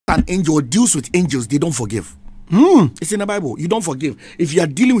an angel deals with angels, they don't forgive. It's in the Bible. You don't forgive. If you are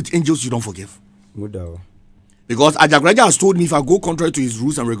dealing with angels, you don't forgive. Because Ajagurajah has told me if I go contrary to his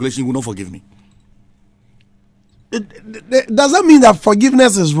rules and regulations, he will not forgive me. Does that mean that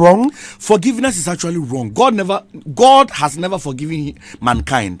forgiveness is wrong? Forgiveness is actually wrong. God has never forgiven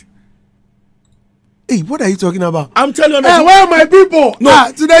mankind. Hey, what are you talking about? I'm telling you. Hey, where are my people?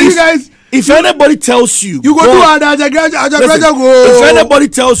 No, today you guys. If anybody tells you, you go do Ajagurajah go. If anybody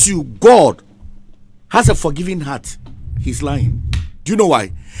tells you God has a forgiving heart, he's lying. Do you know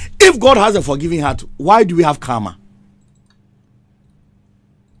why? If God has a forgiving heart, why do we have karma?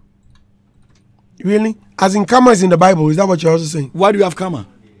 Really? As in karma is in the Bible, is that what you're also saying? Why do you have karma?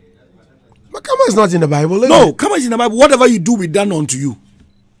 But karma is not in the Bible. No, karma is in the Bible. Whatever you do, will be done unto you.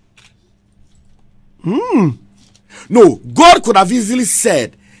 No, God could have easily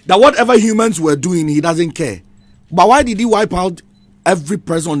said that whatever humans were doing, he doesn't care. But why did he wipe out every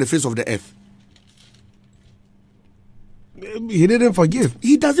person on the face of the earth? He didn't forgive.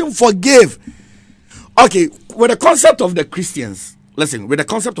 He doesn't forgive. Okay, with the concept of the Christians, listen, with the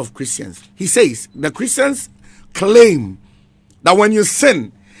concept of Christians, he says the Christians claim that when you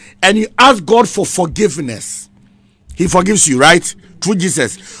sin and you ask God for forgiveness, he forgives you, right? Through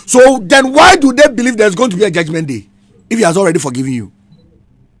Jesus. So then why do they believe there's going to be a judgment day if he has already forgiven you?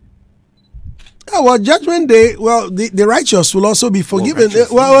 Oh, well, judgment day, well, the righteous will also be forgiven.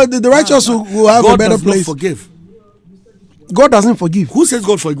 The righteous will have God a better does place. Not forgive. God doesn't forgive. Who says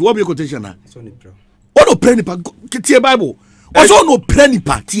God forgive? What be your quotation now? What no pray nipa? Tie Bible. Also no pray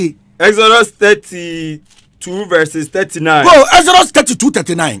nipa. Tie. Exodus 32 verses 39. Go Exodus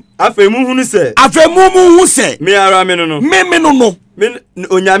 32:39. Afemu hunu se. Afemu hunu se. Me ara me no. Me no. Me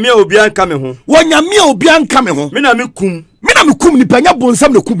onyame obi anka me ho. Wonyame obi anka me ho. Me na me kum. Me na me kum nipa nya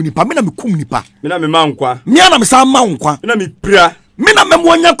bonsam na kum nipa. Me na me kum nipa. Me na me ma nkwa. Me na me sa ma nkwa. Me na me pira. Me na me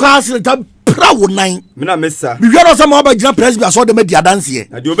monya kwa aseta pra wo nan. Me na me sa. Me wiaro sa ma ba gina presby so de me dia dance ye.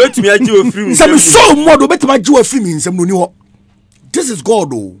 Na de obetumi agi ofiri. Nsem so mo do betuma agi ofiri mi nsem no ni ho. This is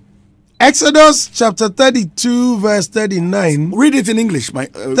God oh. Exodus chapter 32 verse 39. Read it in English.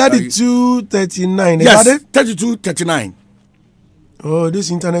 32:39. Yes, 32:39. Oh, this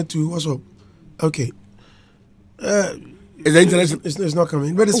internet too. What's up? Okay. Is the internet? It's not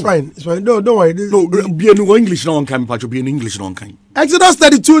coming, but it's fine. It's fine. No, don't worry. Be in English no one can. Be in English no one can. Exodus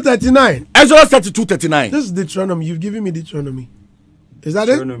 32:39. Exodus 32:39. This is Deuteronomy. You've given me Deuteronomy. Is that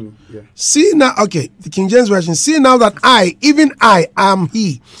Deuteronomy, it? Yeah. See now, okay, the King James Version. See now that I, even I, am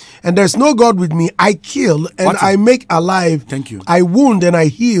He, and there's no God with me. I kill and I make alive. Thank you. I wound and I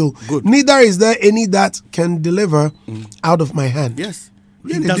heal. Good. Neither is there any that can deliver out of my hand. Yes.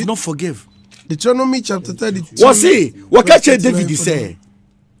 He does not forgive. Deuteronomy chapter 32. What see? What catch David say?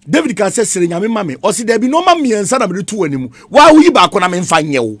 David can say, "Sere nyame mame." Or see there be no mame ensa na me to animu. Why we back on am mfa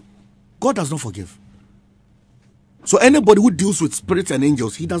nye. God does not forgive. So anybody who deals with spirits and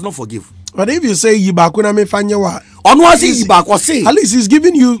angels, he does not forgive. But if you say Yibakuna me fanyewa, at least he's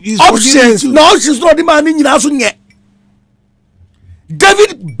giving you his options. No options not the man in nye.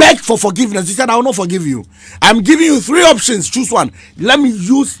 David begged for forgiveness. He said, I will not forgive you. I'm giving you 3 options. Choose one. Let me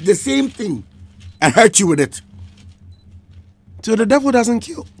use the same thing and hurt you with it. So the devil doesn't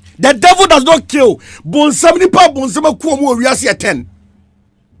kill. The devil does not kill. Bonsam nipa bonsam ku omo wiase 10.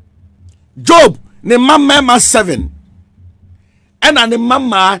 Job ne mama 7. And ne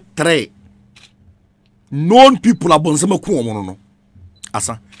mama 3. Known people are bonsam ku omo no.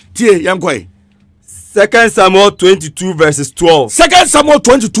 Asa. Tie yankoi. 2 Samuel 22 verses 12. 2 Samuel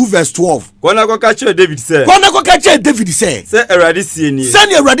 22 verse 12. Kona ko kache David say. Say Erade sie ni.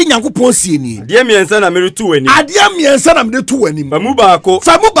 Say Erade Nyankopon sie ni. Ade miensa na meretu wani. Ade miensa na meretu wani. Famu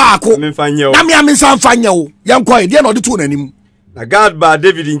baako. Memfanye o. Na me amisa mfanye o. Yankwa ide na ode tu nanim. Na God ba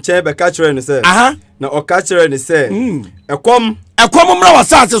David nche be ka kire ne say. Na o ka kire ne say. Ekom mra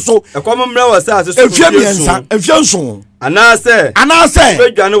wasase so. Ekom mra wasase so. Efie miensa, efie nso. Ana say.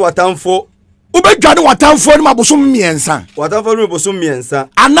 Be dwane watamfo. Ubedwane watamfo ni mabosom miensa. Watamfo ni mabosom miensa.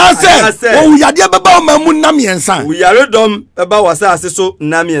 Anase o yade beba mamu na miensa. O yare dom beba wasase so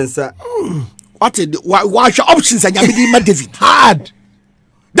na miensa. What your options and yamidi ma David. Hard.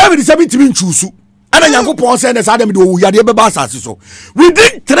 David is 17 choose. And Nyankopon say na sadam de o yade beba asase so.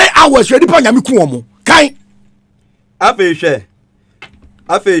 Within 3 hours ready pa nyame ku omo. Kai. Afehwe.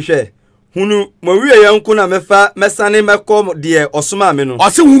 Hunu mo wiye yanku na mefa mesane mekom de osoma me no.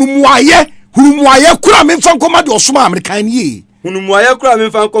 Ose hurumuaye kura me mfa nkoma de osoma American ye. Hurumuaye kura me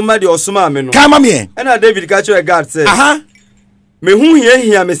mfa nkoma de osoma me no. Kama me. Na David ka kire God say. Me hu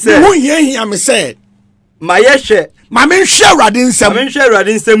hia me say. Ma yehwe. Ma me hwe Awurade nsem. Ma me hwe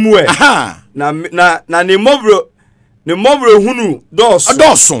Awurade nsem we. Na ne mobro ne mmɔbere hunu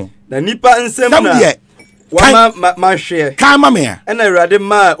dɔɔso na nipa nsɛm na wama mahwɛ kama me ɛna Awurade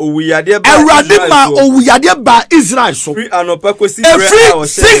ma owuyade ba Israel so free anopa kosi every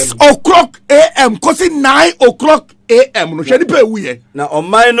 6 o'clock a.m. kosi 9 o'clock a.m. no hwɛ nipa ewuye na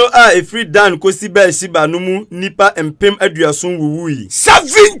ɔman no a efiri Dan kosi Beersheba no mu nipa mpem aduason wuwui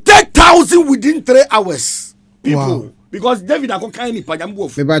 70,000 within 3 hours people. Wow. Because David akokan ni pajambu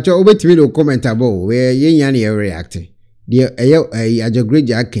of. Me bacho obetimi do comment abo we yenya na react. De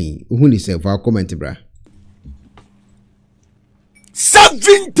Ajagurajah akan hu ni se for comment bra.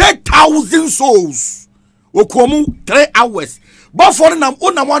 70,000 souls. Okomu 3 hours. But for na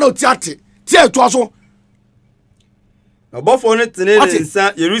one otiate. Tie to aso. But for ne tene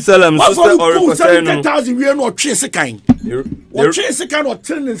nsa Jerusalem so se orikose no. 70,000 we no twe sekan. O twe sekan o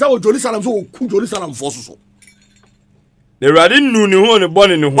tene nsa o Jerusalem so o ku Jerusalem for so. The Radin nu ni ho ne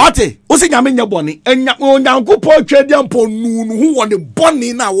boni ne ho. Ate, o se nyame nya boni. Enya onyankopon twede mpo nu hu wo ne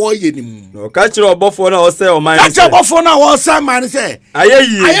boni na wo ye ni mu. No ka kire obofo na o se o man. Ka kire obofo na wo se man se.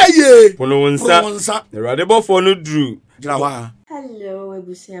 Ayaye. Pono wonsa. The Radin bofo no dru. Grawa. Hello,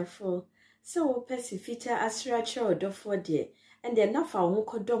 ebusiafo. So wo pesifita asracha odofo de. And then na fa ho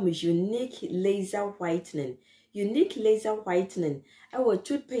kodom unique laser whitening. Unique laser whitening. Our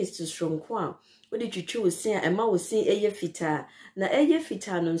toothpaste stronko a wodi twitwi wo sen ema wo sen eye fita na eye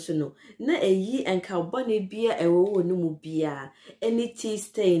fita no nso no na eyi enka bone bia ewo wo no mu bia any tea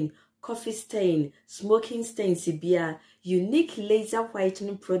stain, coffee stain, smoking stain si bia unique laser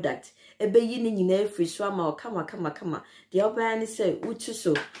whitening product ebeyi ni nyina free so ama kama de oba ni say utu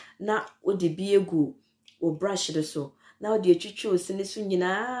so na wodi bia egu wo brush do so na wodi twitwi wo sen so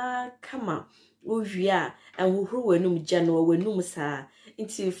nyina kama wo hwia enhuhuru wanum gya no wanum saa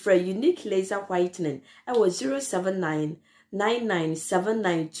into for unique laser whitening. I was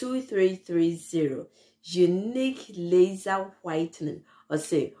 07999792330. Unique laser whitening. Or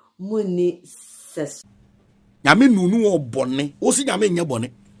say muni ses. Nyame nunu o bone. O si nyame nya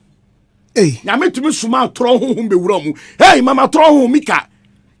bone. Hey, nyame timi suma tro honhom be wura mu. Hey mama tro honhom mika.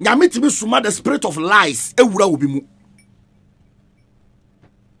 Nyame timi suma the spirit of lies e wura obi mu.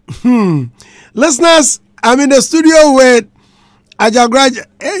 Listeners, I'm in the studio with Ajagurajah.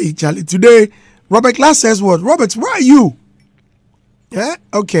 Hey, Charlie, today, Robert Class says what? Robert, where are you? Yeah,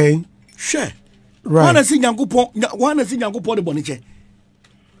 okay. Sure. Right. That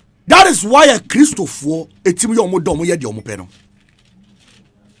is why a Christopher, a Timmy Omodomo, yet your mopeno.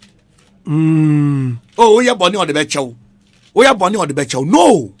 Oh, we are bonny on the betchow. We are bonny on the betchow.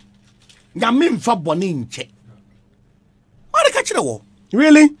 No. Yamin for bonny check. Why the catch the wall?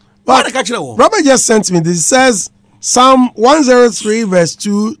 Really? Why the catch the wall? Robert just sent me this. It says, Psalm 103 verse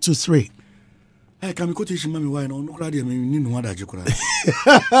 2 to 3. Hey, can we quotation mommy why no radio me no what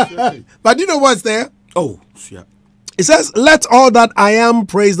Ajagurajah. But do you know what's there? Oh, yeah. It says, let all that I am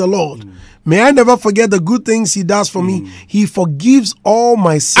praise the Lord. May I never forget the good things he does for me. He forgives all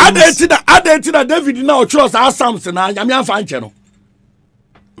my sins. Add David now trust our Samson and Yamian Fancheno.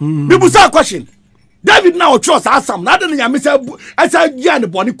 People say a question. David now trust our Sam. Not only I said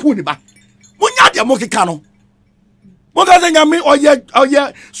Jan Bonnie Kuniba. Munya de Moki Cano. Moka Yami or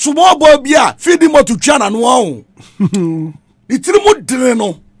yet small boy beer, feed him to Chana and wow. It's remote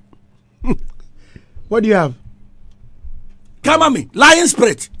dreno. What do you have? Come on me, lion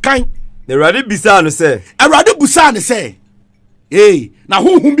spirit, kind. The Radi Bisano say. A Radi Busane say. Hey, now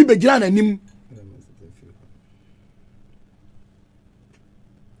whom be began and him.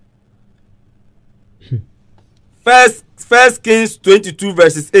 First Kings 22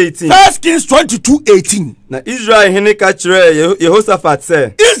 verses 18. First Kings 22:18. Na Israel hene ka kire Jehoshaphat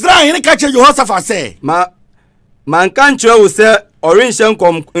say. Israel hene ka kire Jehoshaphat say. Man kan kire wo say orinhye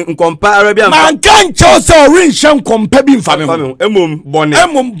nkompa Arabia. Man kan kire say orinhye nkompa bi mfa me ho. Emom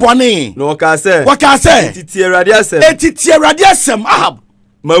bone. Na waka say. Etiti Awurade asem Ahab.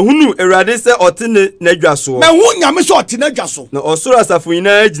 Mahunu Awurade se ote n'adwaso. Mahu nyame se ote n'adwaso. Na osoro asafo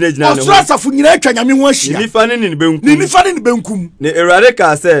nyina gyina ne ho. Osoro asafo nyina atwa nyame ho ahia. Nifa ne benkum. Ne Awurade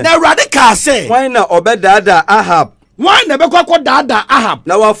ka se. Wan na obedada Ahab. Wan na bekwa dada Ahab.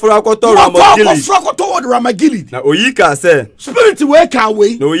 Na wafura akoto Ramagili. Na oyi ka se. Spirit we ka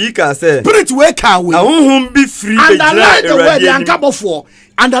we. Na oyi ka se. Spirit we ka we. Ahunhum bi free be gyina Awurade.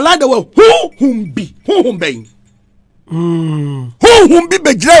 Underline the word whom be. Whom be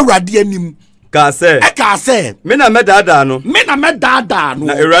begira Awurade anim ka say me na medada no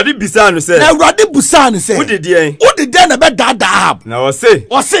na Awurade bisa no say wo de den na bedada Ahab na wo say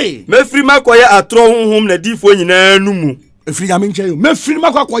mefiri makoye atro honhom na difo nyina nu mu efiri nyame nche yo mefiri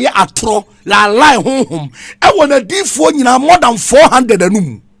makoye atro la lie honhom e wo na difo nyina more than 400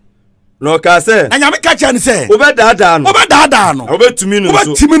 anum No ka say. Na nyame ka che ne say. Obe dada no. Obe dada no. Obe tumi no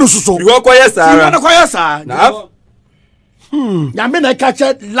so. Obe timi no so. Bi ko koye sara. Bi ko koye sa. Na. Nyame na ka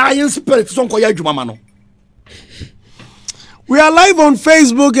che lion spirit so ko ya adwuma ma no. We are live on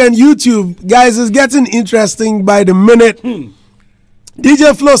Facebook and YouTube. Guys, it's getting interesting by the minute.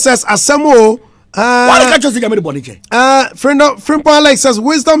 DJ Flo says, Asamo. Friend Alex says,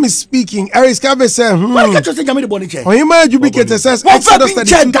 wisdom is speaking. Eric Scave says, says, Exodus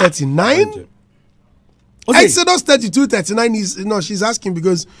 32:39. Exodus 32:39 is, no, she's asking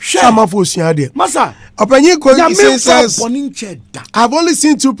because Masa, says, I've only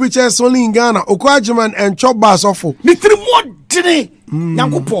seen 2 preachers only in Ghana, Okwajuman and Chokba Sofo.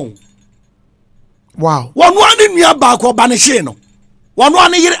 Wow.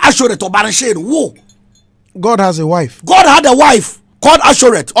 God has a wife. God had a wife called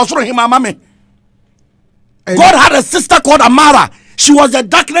Ashoret. Also him mama. God had a sister called Amara. She was the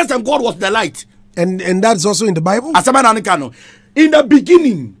darkness and God was the light. And that's also in the Bible? In the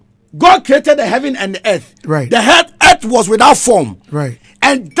beginning, God created the heaven and the earth. Right. The earth was without form. Right.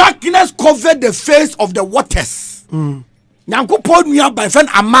 And darkness covered the face of the waters. Nyankopon nua by friend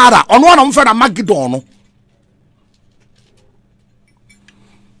Amara. On one of friend Amagidon.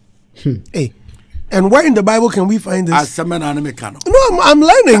 Hey, and where in the Bible can we find this? No, I'm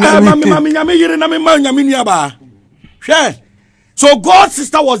learning. So God's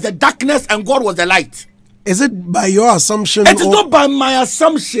sister was the darkness and God was the light. Is it by your assumption? It is not by my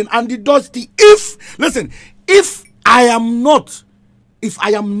assumption. And it does the if I am not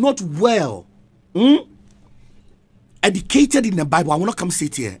well educated in the Bible, I will not come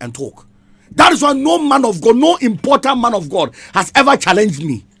sit here and talk. That is why no man of God, no important man of God has ever challenged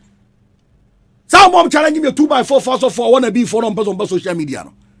me. Someone challenging me 2x4 fast of 4 wanna be for on social media.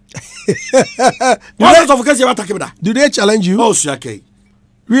 No. Do they challenge you? Oh, okay.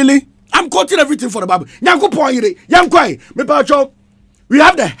 Really? I'm quoting everything for the Bible. We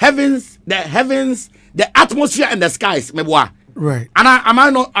have the heavens, the atmosphere, and the skies. Right. And am I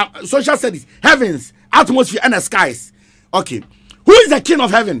not social studies? Heavens, atmosphere, and the skies. Okay. Who is the king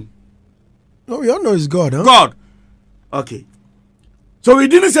of heaven? No, we all know it's God, huh? God. Okay. So we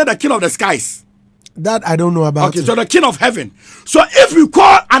didn't say the king of the skies. That I don't know about. Okay, so the king of heaven. So if we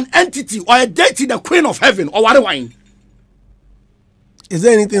call an entity or a deity the queen of heaven, or what wine? Is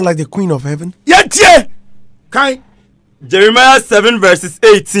there anything like the queen of heaven? Yeah. Kind. Jeremiah 7 verses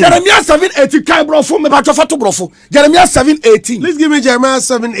 18. Jeremiah 7:18. Kind brofo me ba chofa to brofo. Jeremiah 7:18. Please give me Jeremiah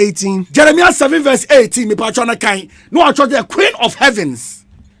 7:18. Jeremiah 7 verse 18. Me pa chona kind. No, I chose the queen of heavens.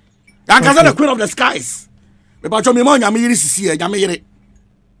 And okay. The queen of the skies. Me pa chona me mo nyame yiri sisi e nyame yiri.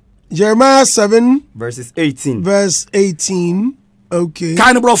 Jeremiah 7 verses 18. Verse 18. Okay. The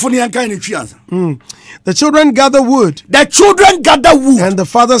children gather wood. The children gather wood. And the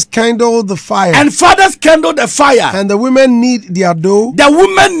fathers kindle the fire. And fathers kindle the fire. And the women knead their dough. The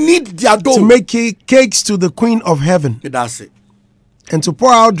women knead their dough. To make cakes to the queen of heaven. That's it. And to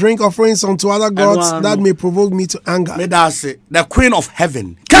pour out drink offerings unto other gods that may provoke me to anger. That's it. The queen of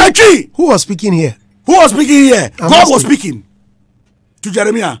heaven. Who was speaking here? God was speaking to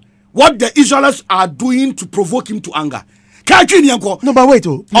Jeremiah. What the Israelites are doing to provoke him to anger. No, but wait,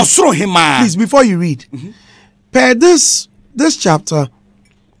 please, before you read, per this chapter,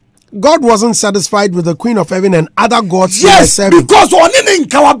 God wasn't satisfied with the queen of heaven and other gods. Yes, because on in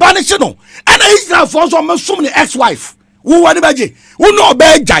Kawabanishino and Israel for so many ex-wife. Who are the who know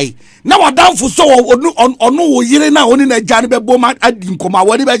bad guy? Now I down for so on no year now on in a Janibe Boma at Dinkoma.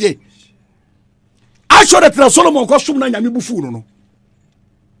 What did I show that Solomon costume and Yamibufu.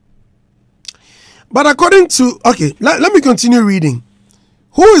 But according to, okay, let me continue reading.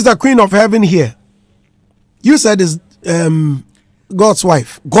 Who is the queen of heaven here? You said is God's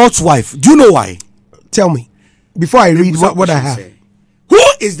wife. God's wife. Do you know why? Tell me. Before I read what I have. Who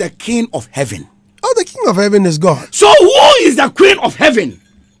is the king of heaven? Oh, the king of heaven is God. So who is the queen of heaven?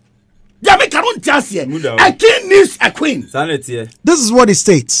 A king needs a queen. This is what it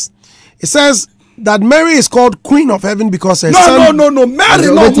states. It says that Mary is called Queen of Heaven because her son... No. Mary,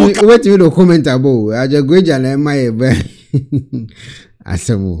 What you know comment about? Ajagurajah and my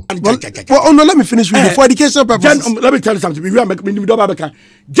well, no, let me finish reading for educational purposes. Let me tell you something.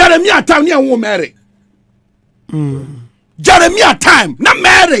 Jeremiah time, you marry. Jeremiah time, not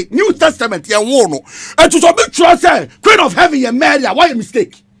marry. New Testament, you won't. And to some big trust, Queen of Heaven, you marry. Why a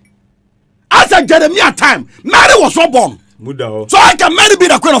mistake? As a Jeremiah time, Mary was not born. So I can Mary be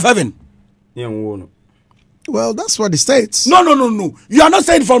the Queen of Heaven. Well, that's what it states. No. You are not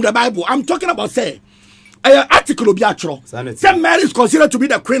saying from the Bible. I'm talking about article of Biatro. Say Mary is considered to be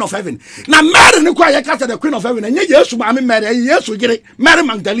the queen of heaven. Now Mary the queen of heaven. And yes, Mary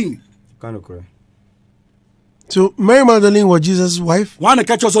Magdalene. So Mary Magdalene was Jesus' wife? One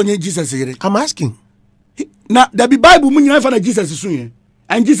catch us on Jesus here. I'm asking. Now there be Bible meaning for Jesus is soon.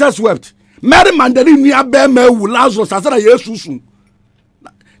 And Jesus wept. Mary Magdalene near bear me Lazarus as a soon.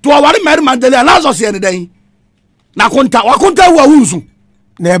 To our Mary Magdalene Lazarus any day. Na konta wa unzu.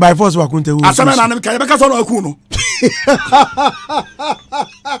 Ne by force wa kunta unzu. Asana na ka beka so no aku no.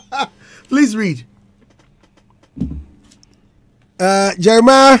 Please read.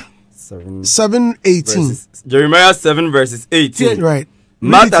 Jeremiah 7:18. Jeremiah 7 verses 18. Right.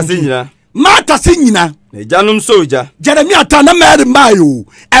 Martha sinyina. Ejanum soja. Jeremiah ta na Mary mayo.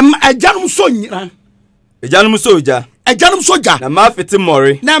 Ejanum soja. Ejanum soja. Ejanum soja. Na ma fiti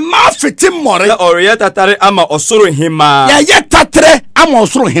mori. Na oriye tatare ama osoro hima. Ya ye tatare ama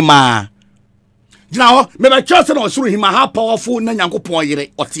osoro hima. Jina ho me be chance na osoro hima how powerful na Nyankopon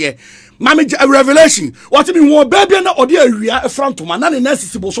yire ote. Mama Revelation. What me won baby na ode awia front man na ne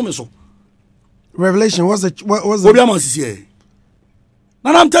nurse boso me so. Revelation what's the Obi amansi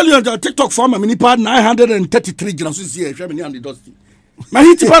now I'm telling you, the TikTok farmer, mini part 933 generations here. Dusty. My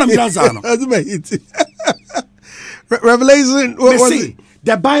hit part Revelation. What was it?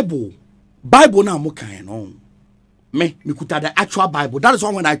 The Bible now more kind on. Me kuta the actual Bible. That is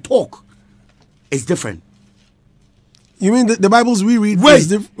why when I talk, it's different. You mean the Bibles we read? Wait,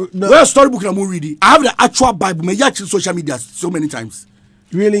 where storybook I'm reading? I have the actual Bible. Me yet social media so many times.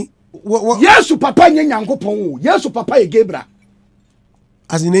 Really? What? Yes, Papa Nyankopon. Yes, Papa Gabriel.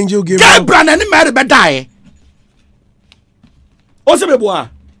 As an angel Gabriel. Gabriel and Mary be die. Ose be boa.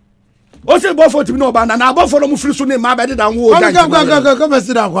 Ose bo for to no ba na bo for no free so name ma be dan wo. Come and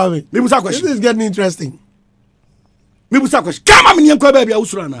sit down, Kwame. This is getting interesting. Me busa question. Come me nko ba bia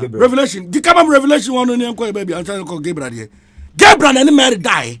usura na. Revelation. Di come Revelation one no nko ba bia answer ko Gabriel there. Gabriel and Mary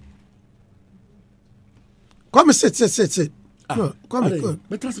die. Come sit. Come.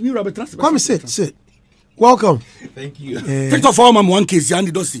 Come sit. Welcome. Thank you. TikTok for mama one case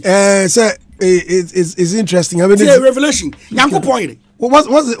and Dusty. Sir, it's interesting. I mean, Revelation. Nyankopon.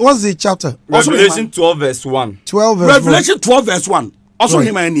 What's the chapter? Revelation 12 verse 1. 12 verse 1. Revelation 12 verse 1. Also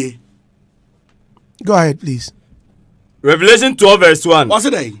him and Go ahead, please. Revelation 12 verse 1. What's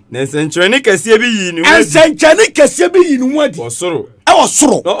it there? Nensenchene kese bi yi ni. Nensenchene kese bi yi ni wadi. Osoro.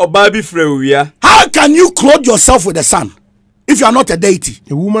 Osoro. No oba bi frewia. How can you clothe yourself with the sun if you are not a deity?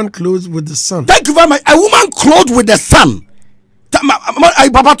 A woman clothed with the sun. Thank you very much. A woman clothed with the sun.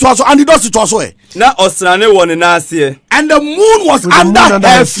 Papa to also and it does it also. Na osrane won na ase. And the moon was under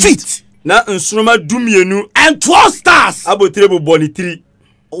her feet. Na nsroma dumienu and 12 stars. Abotre bo boni 3.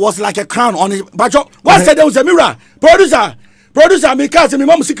 Was like a crown on it. But what said there was a mirror? Producer, me can't say me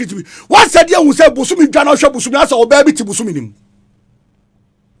mom secret. What said there was a busumi jana shop busumi as a baby to busumi.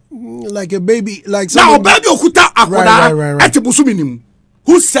 Like a baby, like now baby okuta akoda right. At busumi.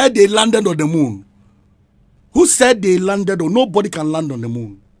 Who said they landed on the moon? Who said they landed on? Nobody can land on the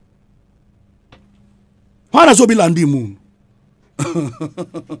moon. Why does Obi land the moon?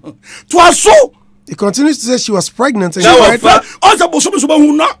 To so. It continues to say she was pregnant. And also busumi suba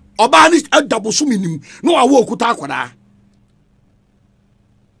huna obani busumi nim no awo okuta akoda.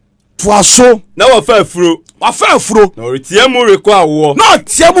 To so na wa fa afuro. No retie mu rekọ awo. No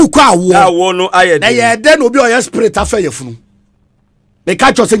tie mu kọ awo. Na awo no aye de. Na ye de no bi o ye spirit afa yefunu. Me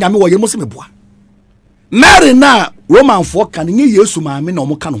ka cho se nyame wo ye mo se me boa. Mary na Roman for kan nye Yesu ma me na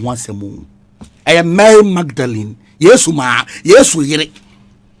omo kan ho asemu. Eye Mary Magdalene. Yesu yire.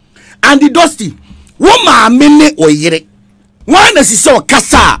 And the Dusty woman me ne oyire. Why na si se o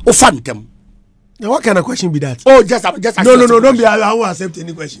kasa o fantem. Now what kind of question be that? Oh just No, don't be I won't accept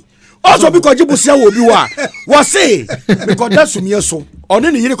any question. Also because you busia will be what say because that's me so on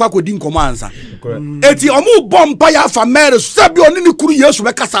any yere kwako din komansa eti omu bomba ya fa Mary sabi oni ni kuru Yesu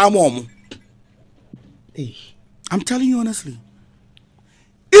be kasa am. I'm telling you honestly.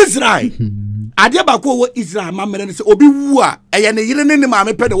 Israel ade ba ko wo Israel ma mere say obi wu a eye ne yere ne ma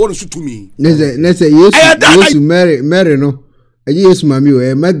me pe de wo so tumi nese Yesu Mary no eji Yesu mami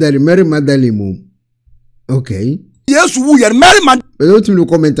o Mary Magdalene mum. Okay. Yes, we are Mary man. But don't you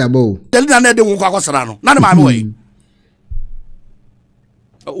comment about? Tell me na de won kwa kwasara no. Na de ma me we.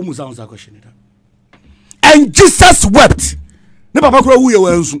 Umu sounds a question. And Jesus wept. Ne papa kura wuye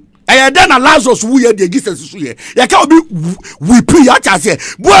wansu. Aya da na Lazarus wuye de Jesus su ye. Ya ka obi weep ya cha say,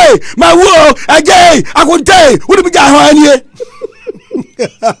 "Boy, my wo, again, akonte, wo de bi ja ho anie."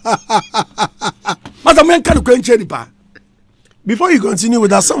 Mata men kan ko enche ni pa. Before you continue with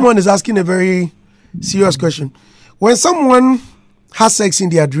that, someone is asking a very serious question. When someone has sex in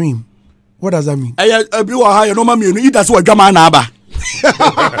their dream, what does that mean? Obi wo ha ye no ma me no ida se wadwama na aba.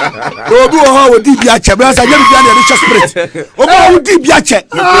 Obi wo ha wo di bia che, bia sa ye bia na spirit. Obi wo di bia che.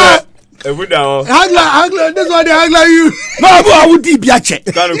 Hagler, this one they Hagler you. No, I would be a check.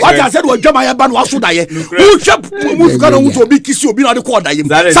 What I said was Jamaya Ban was so die. Who shop move gonna to be kiss you, be on the quarter.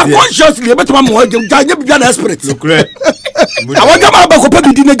 Subconsciously, but my more than spirit. I want to go to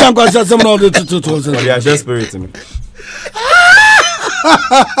the dinner jungle as some of the 2000. Yeah, just spirit.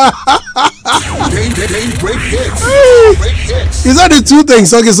 Is that the two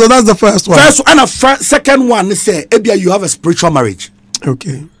things? Okay, so that's the first one. First and second one is say, Ebia, you have a spiritual marriage.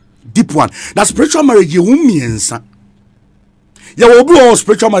 Okay. Deep one. That spiritual marriage, you won't mean. You will be on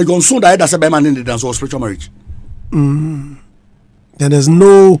spiritual marriage. On soon that that's a man in the dance or spiritual marriage. Then there's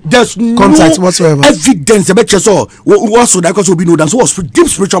no contact whatsoever. Evidence about so also that because will be no dance was deep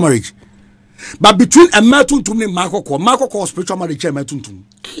spiritual marriage. But between a matuntum and Marco spiritual marriage and matuntum.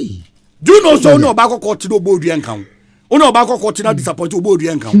 Do you know so no Marco called to no body and count? Ono Marco called to not disappoint to body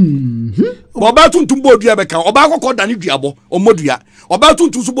and count. Or Batuntum body account, or Marco called Danny Diabo, or Modia, or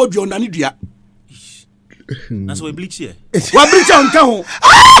Batuntum to body on Danidia. That's why bleach here. What bleach on count?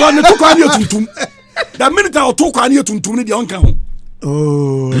 One took on your tuntum. The minute I'll talk on your tuntum, the on count.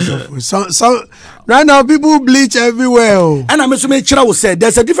 Oh, so right now people bleach everywhere. And I'm assuming Chira will say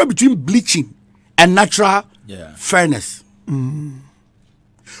there's a difference between bleaching and natural fairness. Unim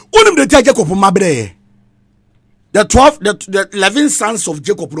the Jacob Mabre. The 11 sons of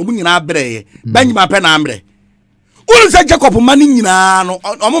Jacob Romunina Bre, Benjamin Penambre. Unim said Jacob Manina, no,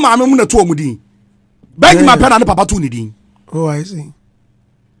 Omamuna Tuomudi. Benjamin Pen and Papa Tunidi. Oh, I see.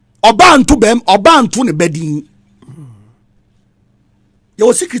 Oban to them, Oban to the bedding.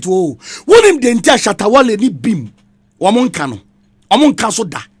 Your secret wo wonim de ntia shatawale ni bim omonka no omonka so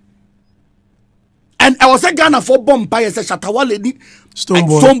da and I was a Ghana for bomb by say shatawale ni stone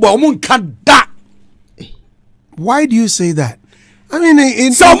boy omonka da. Why do you say that? I mean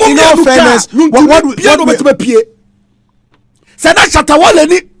in all fairness what pie say that shatawale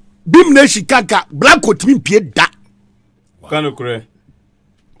ni bim na shikaka black coat mi pie da.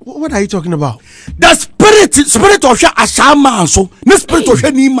 What are you talking about? The spirit of Ashama so, the spirit of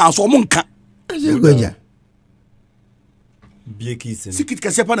Nima so monka. Ajagurajah. Sikit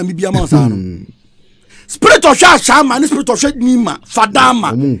kasepa na mibia mansano. Spirit of Ashama, the spirit of Nima,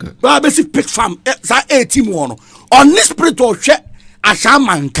 Fadama. Ba basic pick farm sa 18 one. On this spirit of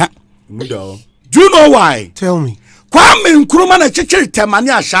Ashama nka. Do you know why? Tell me. Kwame Nkrumah na chichiri temani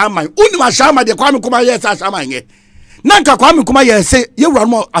Ashama. Uni Ashama de Kwame Nkrumah yes Ashama nge. Nanka Kwame Nkrumah ye say ye run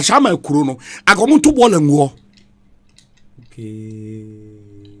more Ashama ekuro no agomu to ball enwo. Okay.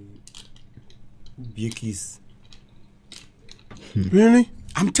 Biekis. Really?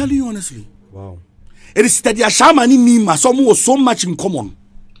 I'm telling you honestly. Wow. It is that the Ashama ni Nima some was so much in common.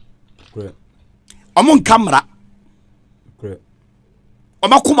 Correct. Among camera. Correct.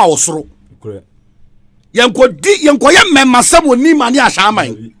 Omakuma osoro. Correct. Yanko ye memma sam wo Nima ni Ashama.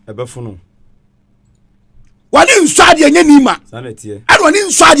 Ebefuno. Wani nsade enye Nima. Sanetie. And wani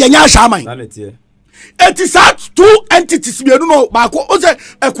nsade enye Ashama. Sanetie. It is two entities bienu no baako o se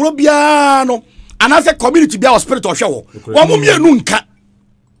ekuro bia no anase community bia o spirit o hwe wo. Wo mo mienu nka.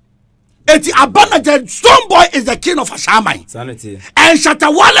 Eti Abanaja Stone Boy is the king of Ashama. Sanity. And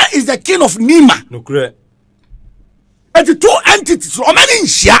Shatawale is the king of Nima. No correct. Eti two entities o many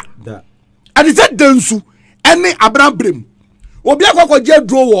nshia. Da. And it said Densu ene Abraham. Obi akoko je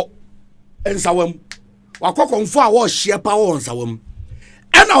dro wo ensawam. Wakoko mfo a wo hye pa wo ensawam.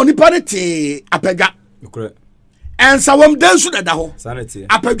 Ena onipa ne te apega. No correct. Ensawam Densu na da ho. Sanity.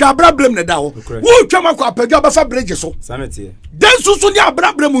 Apega Abraham na da ho. Wo twama ko apega ba fa bridge so. Sanity. Densu so ni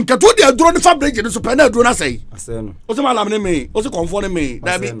Abraham nketo de aduro ne fa bridge so pe na aduro na sei. Aseno. O se malam ne me, o se konfo ne me.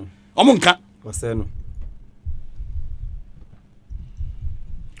 Da bi. Omo nka. Aseno.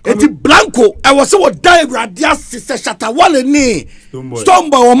 Eti Blanco, I was so die radia sister Shatawale ni Stone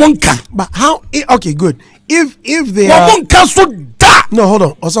Boy omonka. But how okay, good. If they are omonka so da. No, hold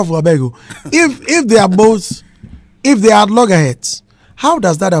on. Osofo Abego. If they are both if they are loggerheads, how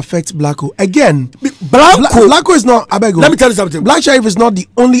does that affect Blacko? Again, Blacko is not Abego. Let me tell you something. Black Sheriff is not the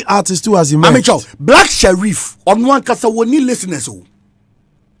only artist who has emerged. I mean, Black Sheriff on one kasa woni listeners o.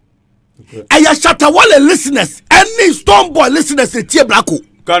 Aya Shatawale listeners, any Stone Boy listeners tie Blacko.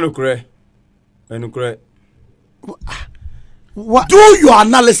 What? Do your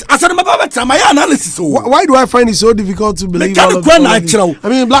analysis. I said, my analysis. Why do I find it so difficult to believe? I mean, Black Sheriff.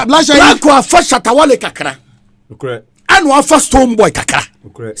 Black first Shatawale kakra. And one first Stone Boy kakra.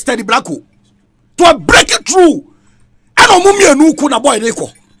 Steady Blacko. To break it through. And omumi enu ku na boy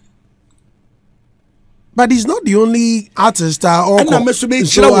neko. But he's not the only artist. And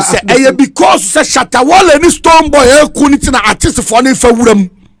because Shatawale ni Stone Boy eku ni tina artist for ni fa wuram.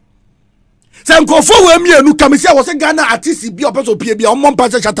 Say go for we me anu kam say was Ghana artist bi opeso pie bi o mo mpa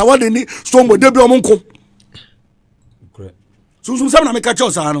say Shatawale ni Stormboy de bi o mo nko. Correct. So some na make a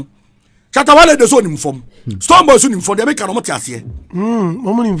choice no. Shatawale de so nim fom. Stormboy so nim fom de make no mo tiase.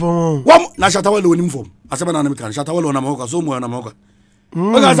 Mo nim fom. Wam na Shatawale onim fom. Asema na make Shatawale ona mo ka so mo na mo ka.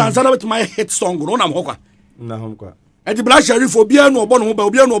 Because answer with my hit song no na mo ka. Na hom kwa. E di Black Sheriff obi anu obo no ho ba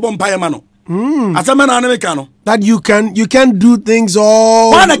obi anu obo mpaye ma no. Asema na make no. That you can do things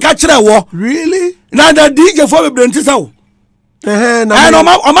all. One ka kire wo. Really? Na the DJ for be brenti sa wo. Na no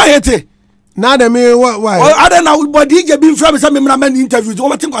ma hit. Na dem why? I don't know but DJ been from some me na man interviews.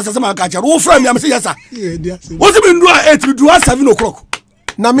 What think was asema ka kire. Wo from me am say yes sir. Yeah, what you been do at 8 we do at 7 o'clock.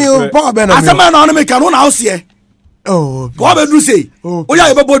 Na me power be na. Asema na make no na house here. Oh, what be do say? Oh yeah,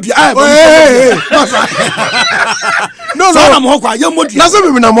 you body. No, na mo kwa ye modia. Na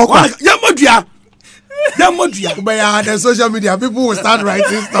so me na mo kwa. Ye modia. Ye modia. But yeah, the social media people will start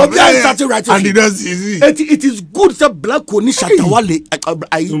writing stuff. And it does easy. It is good to Black Oni Shatawale.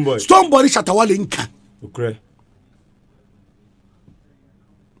 Stormboy Shatawale nka. Okay.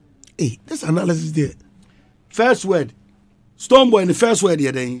 Hey, this analysis there. First word. Stormboy in the first word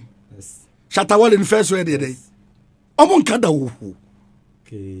here then. Yes. Shatawale in the first word here then. Omo nka da wo.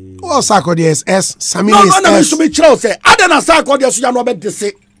 Okay. Oh, Sako there is S. Samini no, is S. No, so me chira say. Adana Sako there so ya no be de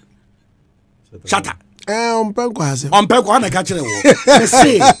say. Shata. Penko has it. Penko na ka kire wo.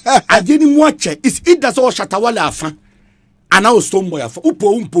 Say, ageni mu ache is either so Shatawale afa. And now Stormboy afa.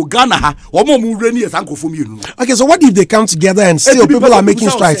 Upo Ghana ha. Omo mu reni yes anko fom yenu. Okay, so what if they come together and still people are making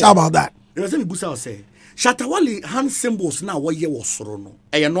strides? How about that? You say me busa say. Shatawale hand symbols na wo ye wo soro no.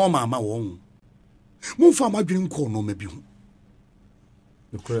 E normal ma wo. Mo fa ma dwen ko no ma bi hu.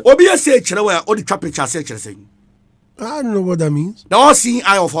 Obi say kire wa o di twa picture say kire say. I don't know what that means. The all seeing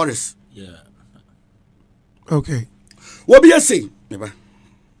eye of Horus. Yeah. Okay. Obi say, never.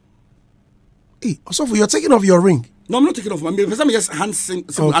 Hey, so you're taking off your ring. No, I'm not taking off. I'm just hand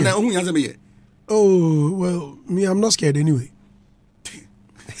symbol and who answer me. Oh, well, me I'm not scared anyway.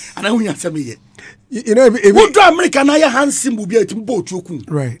 And who answer me. You know if what do America na hand symbol be to boat you.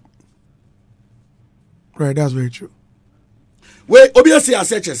 Right. Right, that's very true. Wait, Obi say I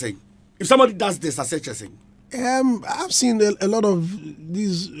search saying. If somebody does this, I search saying. I've seen a lot of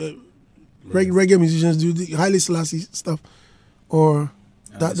these reggae musicians do the highly classy stuff or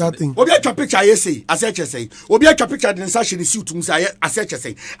that thing. Obi a picture I say, I search saying. Obi a picture the session suit to say I search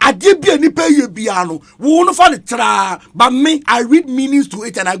saying. I give be any pay you piano. We won't find it but me I read meanings to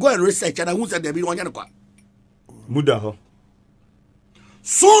it and I go and research and I won't say there be one yanko. Muda ho.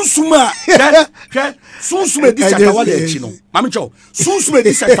 Sunsuma di Shatawale echi no mami cho sunsuma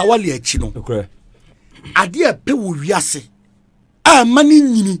di Shatawale echi no Okay. ade a pe wo wiase a mani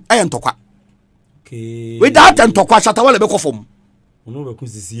nyini aye ntokwa Okay. without ntokwa Shatawale be kofom Ono be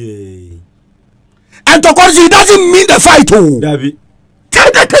kunsisi e. Ntokwa it doesn't mean the fight oh Dabi.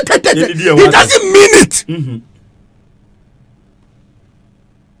 It doesn't mean it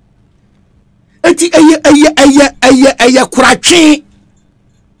eti eye kuratwe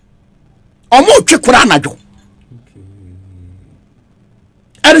omo twe kura anajo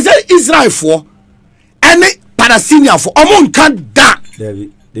and say Israel for any Palestinian for omo nka da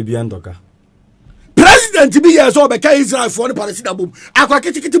Dabi. Debi andoka. president bi yes o be ka Israel for the Palestinian bom akwa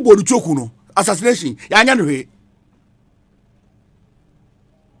kitikiti bodu choku no assassination ya anya no he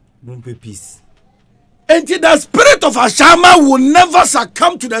Bumpe peace. and the spirit of Ashama will never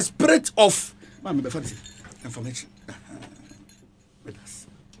succumb to the spirit of man be fancy information.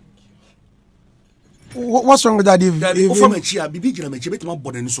 What's wrong with that? If from a chia, bibi jina mechi beti ma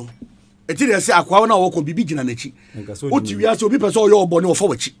bone so. Eti dey say akwa na wo ko bibi jina nechi. Oti wi ase obi pese o yo bone o fa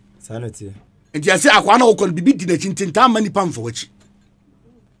wachi. Sanity. Enti dey say akwa na wo ko bibi di nechi ntinta mani pam fa wachi.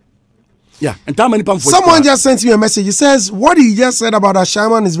 Yeah, and how many pam for someone just sent me a message. He says what he just said about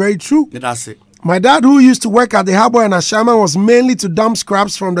Ashaman is very true. Yeah, that's it. My dad, who used to work at the harbor in Ashaman, was mainly to dump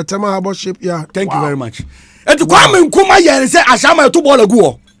scraps from the Tema Harbor shipyard. Thank you very much. Eti Kwame Nkrumah here say Ashama to ball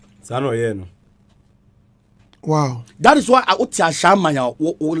agu. Sano ye no. Wow. That is why I would say Ashama ya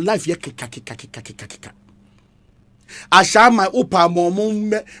life ye kika. Ashama opa momo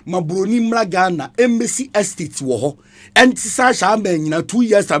mabroni mra Ghana embassy estate wo ho. And sa Ashama nyina 2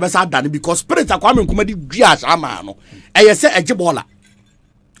 years time say dane because spirit Kwame Nkrumah di dua Ashama no. E say ejebola.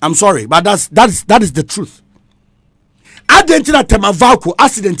 I'm sorry, but that is the truth. Adentina Temavaku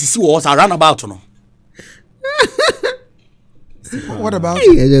accident si was around about no. What about?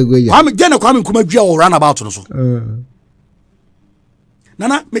 Kwame Nkrumah dua o run about no so.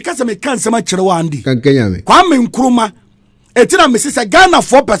 Nana, me kasa me kan sema kire wa andi. Kankanya me. Kwame Nkrumah Etina Mrs. Ghana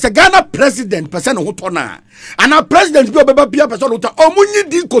 4%, Ghana president percent of Hotona. And our president be a Pia person of Omuni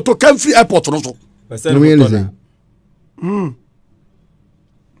di Koto Kemfi Airport also.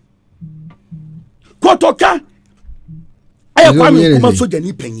 Kotoka. I am Kwame so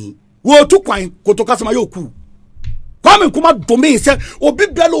Jenny Penny. Wo to Kwame Kotoka Samayoku. Kwame Kuma domain say obi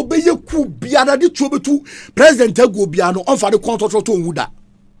biala obey ku biara de tuobetu president ego biano on for the control to wuda.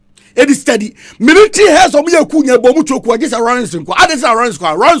 It is steady. Military has omi yaku nya bo mu choku agisa runs ko. Adesa runs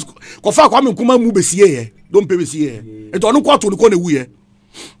ko fa Kwame Kuma mu besie don't pay besie. E to no kwato ko na wu ye.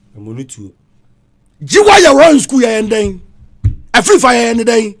 Amonitu. Jiwa ya runs ku ye nden. Afri fire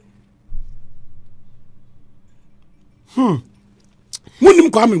nden.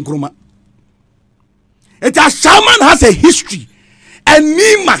 Munim Kwame Nkrumah. It a shaman has a history. And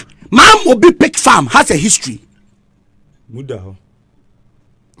Nima, Mam Obi Pig Farm has a history. Muda.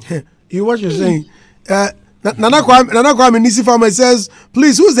 You what you're saying? Nana Kwame Nisi Farmer says,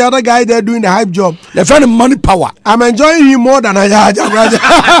 please, who's the other guy there doing the hype job? They're trying to money power. I'm enjoying him more than Ajagurajah.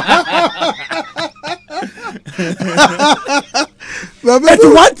 But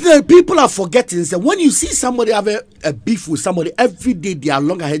what the people are forgetting is that when you see somebody have a beef with somebody, every day they are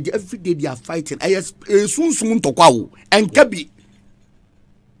long ahead, every day they are fighting. And Kabi.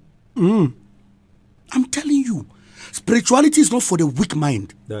 I'm telling you, spirituality is not for the weak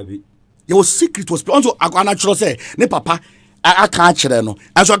mind. Your secret was also I natural say, ne papa, I can't share no.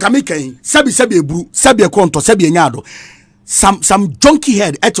 And so I can make Sabi bru, Sabi conto, Sabi nyado. Some junkie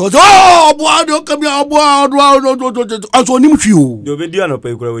head it was boy don't come here boy also nim few do be dia no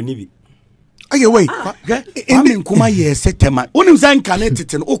pay kura we nibi okay wait in kuma ye setema onim zan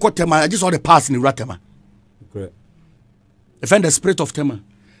connect no okotema I just saw the pass in ratema correct defend the spirit of tema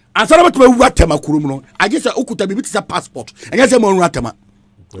and so about ratema kurum no I just okuta bibi tisa passport and just say mo ratema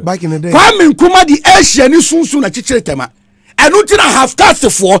back in the day kwame kuma the Asia ni sunsun na chichire tema. And you half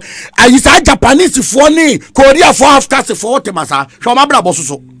caste for, and you say Japanese for ni, Korea for half caste for Temasa, Shamabra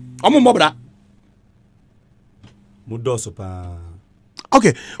Bosso, Omobra. Mudosopa.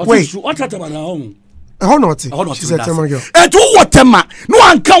 Okay, wait. What's that about home? Hold on, she said Tema girl. And who what Tema? No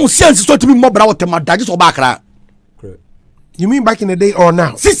one counts sense to be Mobra or Tema, that is Obakra. You mean back in the day or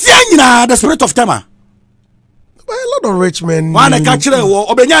now? Sisiana, the spirit of Tema. Well, a lot of rich men. One a catcher or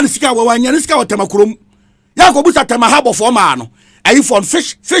Obenyan Sika, one Yaniska or Temakurum. Yakobusa tema harbor for man. Are you for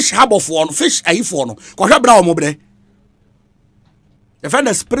fish harbor for fish? Are you for no? Kohabra mobre.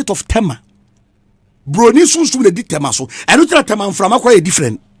 The spirit of tema. Broni soon to the ditemaso. And you tell tema from quite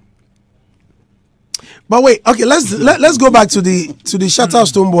different. But wait, okay, let's go back to the Shatta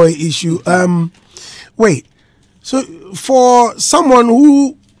Stone Boy issue. Wait. So for someone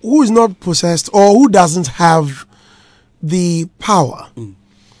who is not possessed or who doesn't have the power,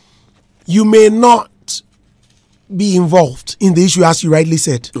 you may not be involved in the issue as you rightly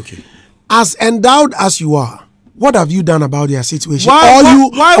said. Okay. As endowed as you are, what have you done about their situation? Why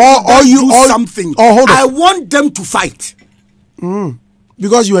do something? Hold on. I want them to fight.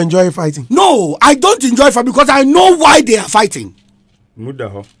 Because you enjoy fighting. No, I don't enjoy fighting because I know why they are fighting.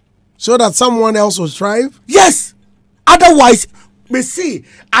 So that someone else will thrive? Yes. Otherwise, me see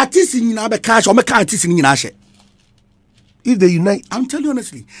artists in cash or me can't artists in if they unite. I'm telling you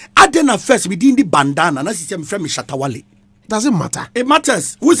honestly. Adena first within the bandana, na system friend me Shatawale. Doesn't matter. It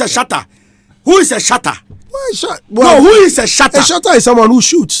matters. Who is a shatter? Who is a shatter? Well, no, who is a shatter? A shatter is someone who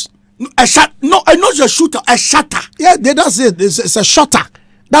shoots. A shot? No, not a shooter. A shatter. Yeah, that's it. It's a shotter.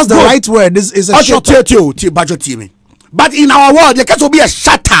 That's the right word. It's a shotter. But in our world, there can be a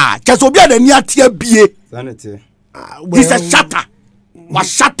shatter. There can be a near tier BA. It's a shatter. What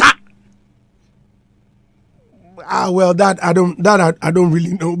shatter? Well, that I don't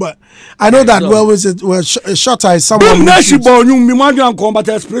really know, but I know that a shotter is someone. But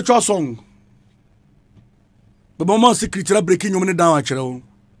a spiritual song. The moment secret breaking your money down.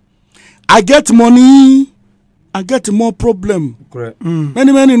 I get money, I get more problem. Correct.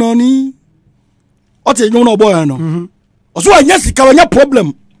 Many money. What is your boy? No. So I yes, you have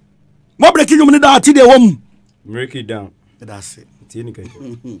problem. More breaking your money down till the home. Break it down. That's it.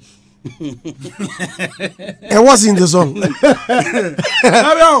 And what's in the song? Maybe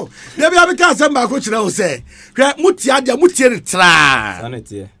I can't send my coach now say, Mutiadia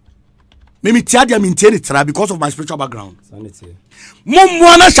Mutiara. Maybe Tiadia maintain it because of my spiritual background.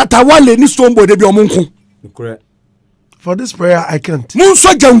 Mumwana Shatawale ni Stombo de Biomunku. Correct. For this prayer, I can't.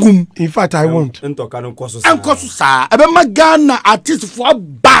 Munso Jangum. In fact, I won't. And Kosu sa. Abema Ghana artist for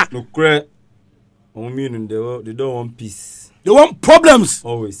ba. No correct. Meaning they don't want peace. They want problems.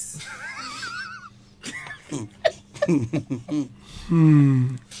 Always.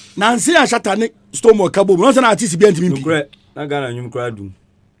 Nancy and Shatani Stombo Kabo. No artist be me. Correct.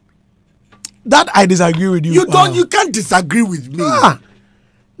 That I disagree with you. You can't disagree with me.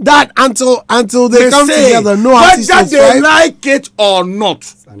 That until they come together, no artist whether they like it or not.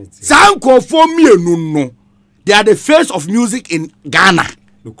 Sanko for me no. They are the face of music in Ghana.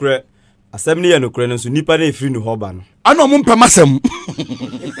 Nukre. Assembly and Ukraine so nipa na free no hoba no. Ano mo mpamasem.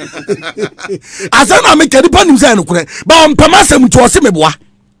 Asa na me kedi pa nim say nukre. Ba mpamasem to ose meboa.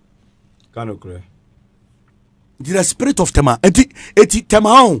 Ka nukre. The spirit of tema. Eti tema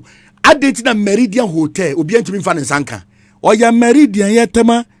on. Adeti na Meridian Hotel obi antimi fa ne sanka. Oya Meridian ye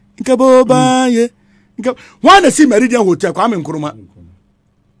tema. Nka boba ye. Nka wana si Meridian Hotel kwa Nkrumah.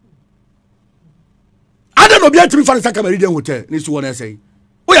 Ada no bia timi fa ne sanka Meridian Hotel ni so wona say.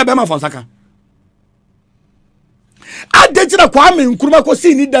 Oya be ma fa sanka. Adeti na kwa Nkrumah ko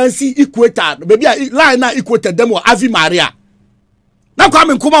si ni dansi equator. Baby line na equator dem wo Ave Maria. Na kwa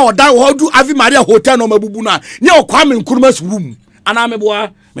Nkrumah wo dan wo do Ave Maria Hotel no mabubu na. Ni o kwa Nkrumah's room. Ana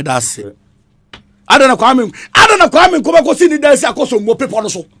meboa me da se. Ada na kwa Nkrumah ko si ni dansi akoso mo pepo no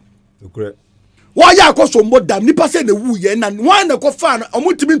so. Okure. Wa ya akoso mo dam nipa se na wu ye na wan na ko fa na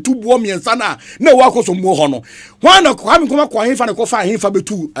omutimi tu buo miensa na wa akoso mo ho no. Wan na kwa Nkrumah kwa hin fa na ko fa hin fa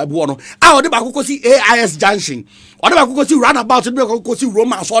betu abuo no. A ode ba ko si AIS junction. Ode ba ko si roundabout ode ba ko si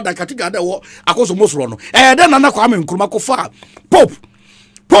Roma so da katika da wo akoso mo soro no. De na kwa Nkrumah ko fa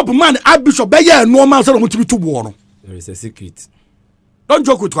Pope man Archbishop be ye no man se omutimi tu buo no. There is a secret. Don't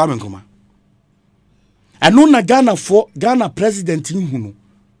joke with Kwame Nkrumah. And no na Ghana president in Huno.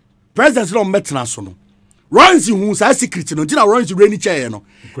 President no metna so no. Runs in who say secret no. Tina runs rainy chair no.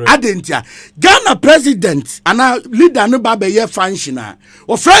 Adentia. Ghana president and leader no ba be function a.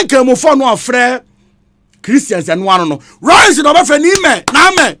 O Frank mo for no afre Christians and one no. Runs no be fe ni me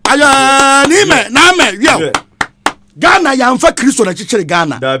na me. Aya ni me na me. Yo. Ghana ya mfa Christo na chichere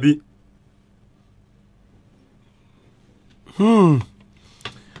Ghana. Dabi.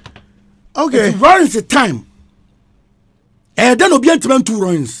 Okay. It runs the time. Then obi antime two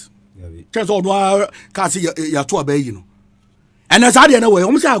runs. Chance all do ka say ya to abayi no. And as ade na way,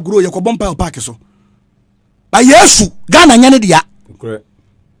 o say agro ye ko bompa park so. But Yesu Ghana nya ne dia. Correct.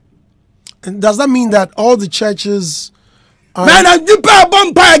 And does that mean that all the churches are Man, you pay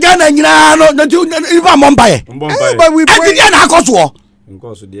bompa Ghana nyina no you ba bompa. But we pray. Na akoso.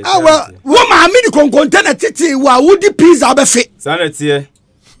 Well, wo ma me di container tete wa wo di pizza be fe. Sanity.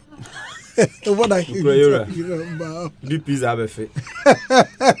 What I hear the pizza be fe.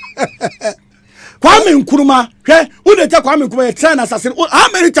 Kwame Nkrumah, who they take Kwame Nkrumah try and assassinate? How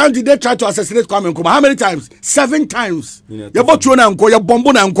many times did they try to assassinate Kwame Nkrumah? How many times? 7 times. You bought you na nko, you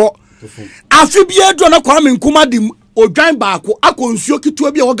bombo na nko. Afi bia do na Kwame Nkrumah di odwan baako akonsuo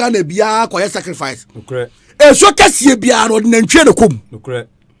kitu bia Ghana bia akoye sacrifice. Correct. So kese bia no na ntwe de kom. Correct.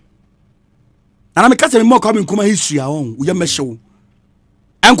 Ana me kase me mo Kwame Nkrumah history a won, wo ye mehyew.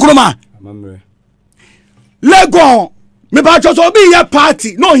 Nkrumah Legon me ba cho so be here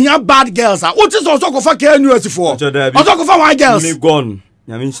party no here bad girls ah what is also go for KNUS for also go for white girls Legon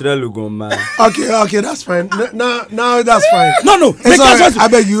Legon man. Okay, that's fine. No, that's fine. No because I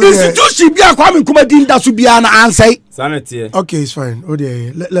beg you institution be Kwame Nkrumah din da so bia na ansai sanity. Okay, it's fine. Oh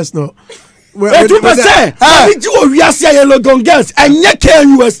dear, let's not. Wait, you say did you we are say Legon girls enye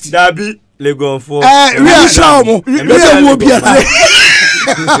KNUS Dabi Legon for we are show mo we mo bia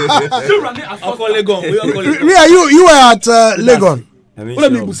you were at Legon.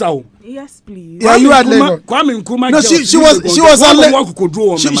 Let me busao. Yes, please. Yeah, you were at Legon. Kwame Nkrumah. No, she was at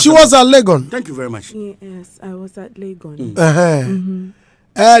Legon. She was at Legon. Thank you very much. Yes, I was at Legon.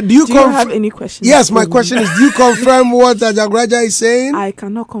 Do you have any questions? Yes, my question is: do you confirm what Ajagurajah is saying? I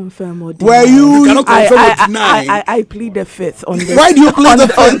cannot confirm or deny. Were you cannot confirm or deny? I plead the fifth on this. Why do you plead the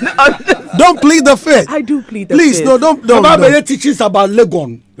fifth? Don't plead the fifth. I do plead the fifth. Please, no, don't. Remember teachings about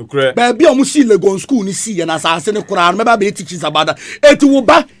Legon. Baby, I'm see Legon school ni see and as I say the Quran. Remember teachings about that. It will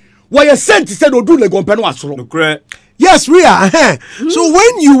ba. Why you sent to say do Legon penu asro. Yes, Ria. So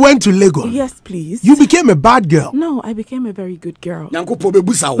when you went to Lagos, yes, please, you became a bad girl. No, I became a very good girl. I became a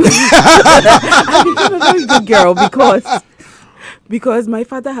very good girl because my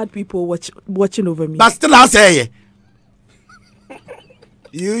father had people watching over me. But still, I say,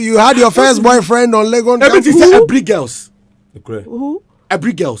 you had your first boyfriend on Lagos. Everything say every girls. Who?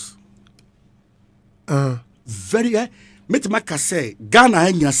 Every girls. Very. Metima say Ghana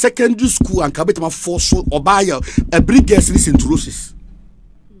in secondary school and kabetama force obaya every girls listen to roses.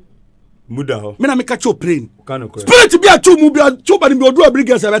 Muda ho. Me na me catch your brain. Spirit be a two mu be a two bani be odu every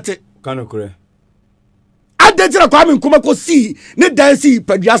girls abete. Kanokure. Adentira Kwame Nkrumah ko see ne dance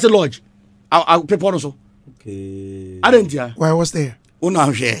Pediase Lodge. I people so. Okay. Adentia. Why was there? Una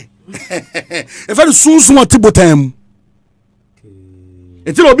hwe. If I sunsun atibotam.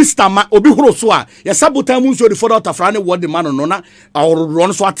 Until obi stama obi horo so a ya sabota mu nso the further out afra ne what the man no na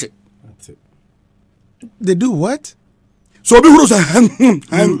run so ate. They do what? So obi horo so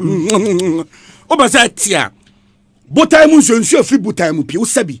oba say tia botai mu nso free botai mu pi wo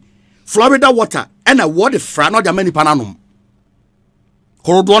sabi Florida water and a what the fra no the many pananom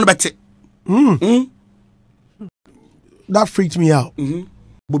horo do no bete. That freaked me out.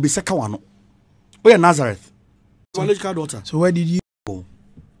 Bobi seka wano oya Nazareth biological daughter. So where did you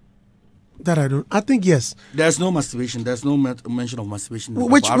that I don't. I think yes. There's no masturbation. There's no mention of masturbation.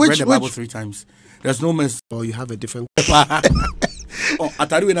 I've read the Bible 3 times. There's no or you have a different. I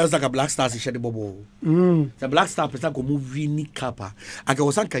thought when I was like a black star, she shed the bubble. The black star person go move really kappa. I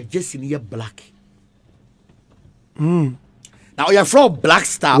was like just in here black. Now you're from black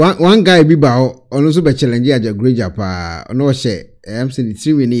star. One guy be bow on also be challenge Ajagurajah pa. No share. I'm saying the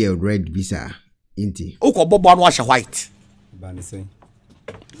 3 we need a red visa. Inti. Oko bobo and wash white.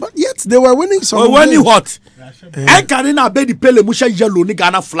 But yet they were winning some. When you hot. I can't na be the pele musha yellow ni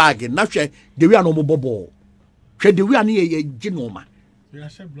Ghana flag. Na she the way no bobo. She the way ni genoma. Yeah,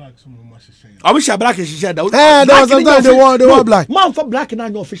 she black some much she. I wish black she said that. There was sometimes they were black. Man for black in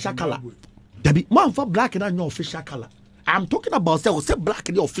your official color. Debbie, man for black in your official color. I'm talking about say black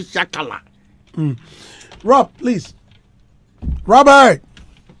in the official color. Rob, please. Robert.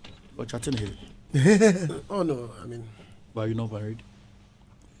 What chatting here? Oh no, I mean, but you not married.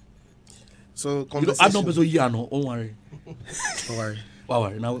 So I don't know yeah no, don't worry. Don't worry. Wow,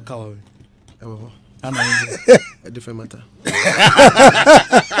 worry. Now can't worry. A different matter.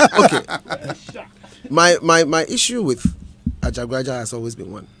 Okay. My issue with Ajagurajah has always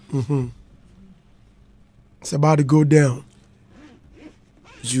been one. It's about to go down.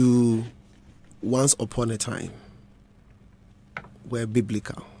 You once upon a time were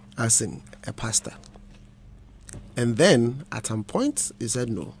biblical, as in a pastor. And then at some point you said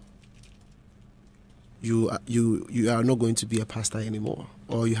no. You are not going to be a pastor anymore,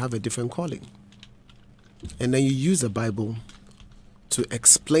 or you have a different calling. And then you use the Bible to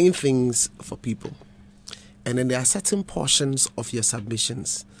explain things for people. And then there are certain portions of your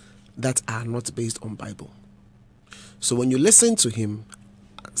submissions that are not based on Bible. So when you listen to him,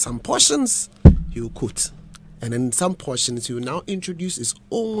 some portions he will quote, and then some portions he will now introduce his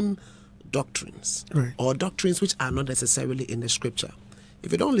own doctrines, right, or doctrines which are not necessarily in the scripture.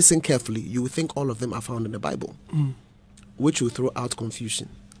 If you don't listen carefully, you will think all of them are found in the Bible, which will throw out confusion.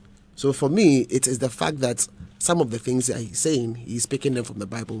 So for me, it is the fact that some of the things that he's saying, he's picking them from the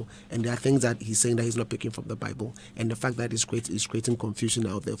Bible, and there are things that he's saying that he's not picking from the Bible, and the fact that is creating confusion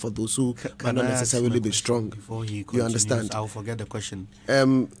out there for those who might not necessarily be strong. Before he you understand? I'll forget the question.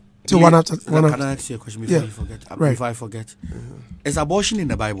 So one after one. Can I ask you a question before you forget? Right. Before I forget, is abortion in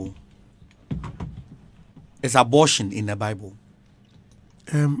the Bible? Is abortion in the Bible?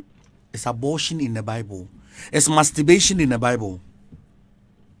 Is abortion in the Bible? Is masturbation in the Bible?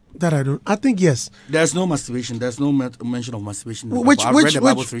 That I don't. I think yes. There's no masturbation. There's no mention of masturbation. I've read the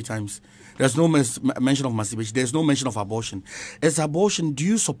Bible 3 times. There's no mention of masturbation. There's no mention of abortion. Is abortion? Do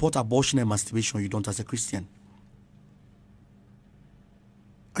you support abortion and masturbation, or you don't as a Christian?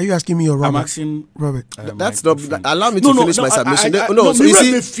 Are you asking me or Robert? I'm asking Robert. That's not. Allow me to finish my submission. So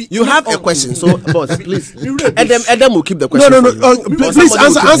you see, you have a question. So, boss, please. Adam will keep the question. No. Please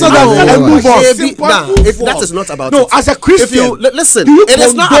answer that and move on. If that is not about no, as a Christian, if you listen, it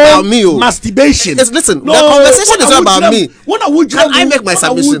is not about me. Masturbation. Listen, the conversation is not about me. Can I make my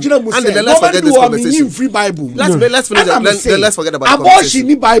submission? And then let's forget this conversation. Free Bible. Let's finish. Then let's forget about the abortion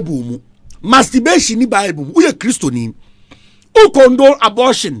in Bible. Masturbation in Bible. We are Christian. Who condone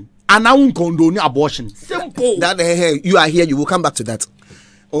abortion and now who condone abortion? Simple. That you are here. You will come back to that.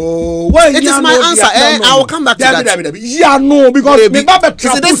 Oh, well, it is my answer. I will come back to that. Yeah, no, because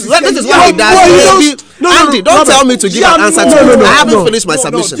this is what he does. Andy, don't tell me to give an answer to you. I haven't finished my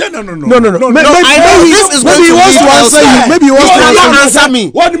submission. No. Maybe he wants to answer you. Maybe he wants to answer me.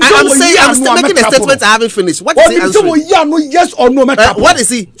 I'm still making a statement I haven't finished. What is he answering? Yes or no? What is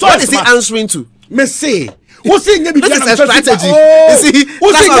he answering to? Me say. This is a strategy. You see, that's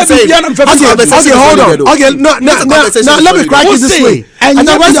what I'm saying. Okay, hold on. Okay, now let me crack it this way. And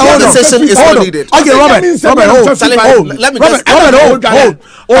this conversation is not needed. Okay, Robert, hold. Let me just hold.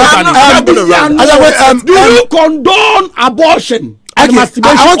 Do you condone abortion? Okay,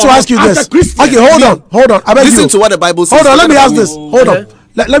 I want to ask you this. Okay, hold on. Listen to what the Bible says. Hold on, let me ask this. Hold on.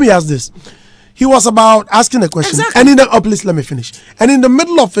 Let me ask this. He was about asking a question. Exactly. And in the please let me finish. And in the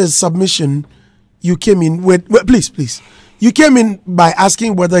middle of his submission, you came in with please. You came in by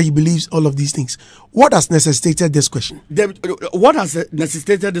asking whether he believes all of these things. What has necessitated this question? What has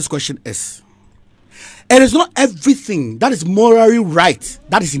necessitated this question is It is not everything that is morally right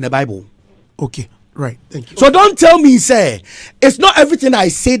that is in the Bible. Okay. Right. Thank you. So don't tell me, say, it's not everything I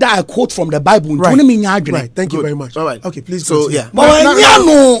say that I quote from the Bible. Right. Thank you very much. All right. Okay, please. So, continue.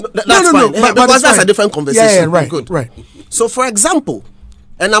 yeah. That's fine. But that's fine. a different conversation. Yeah, right. Good. Right. So, for example,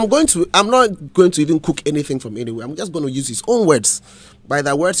 and I'm not going to even cook anything from anywhere. I'm just going to use his own words. By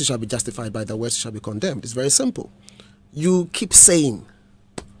thy words you shall be justified, by thy words you shall be condemned. It's very simple. You keep saying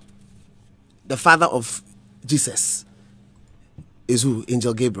the father of Jesus is who?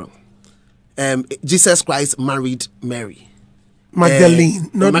 Angel Gabriel. Jesus Christ married Mary Magdalene,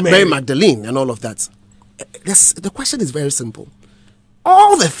 not Mary Magdalene, and all of that. The question is very simple.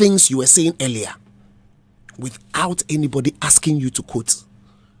 All the things you were saying earlier, without anybody asking you to quote,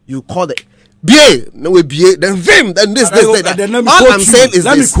 you call it then vim, then this, that. All I'm saying is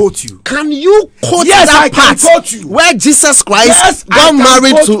let me quote you. Can you quote yes, that I part can quote you. where Jesus Christ yes, got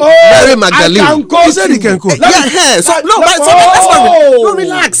married to Mary Magdalene? I can quote He said he can quote. No,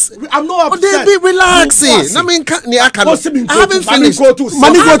 relax. I'm not upset. They be relaxing. I mean, I haven't finished.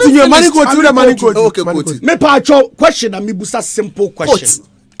 Money quote. Okay, quote it. Me pacho question and me busa simple question.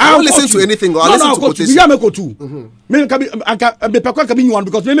 I don't listen to anything. Or listen to quotation. Me go to. Me can be pekwa can be you one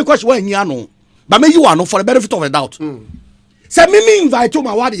because me question why you know. But me you know for the benefit of the doubt. Say me invite you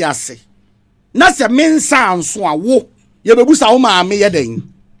ma what you say. Na say me nsan so awo. Ye be busa wo ma me ye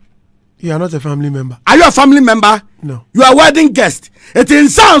den. You are not a family member. Are you a family member? No. You are a wedding guest. It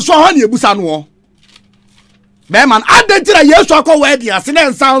is nsan so ho na ebusa no. Be man adentina Yesu akọ wedding ase na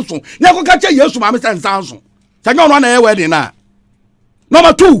nsan so. Na ko ka che Yesu ma me say nsan so. Say no na e wedding na.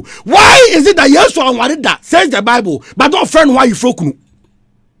 Number 2, why is it that Yesu anware that says the Bible, but don't friend why you froku?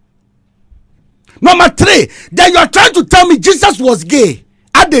 Number 3, then you are trying to tell me Jesus was gay.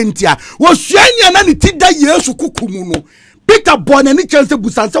 Adentia was shenya na ni tida Yesu kukumu no. Peter born any chance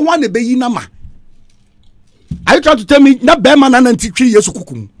busanse one be yi na ma. Are you trying to tell me na be man na ntitwi Yesu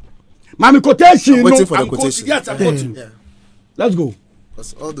kukumu? Mami quotation no. Waiting for the quotation. Yes, I'm quoting. Yeah. Let's go.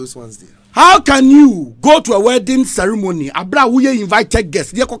 Because all those ones there. How can you go to a wedding ceremony? Abra we invited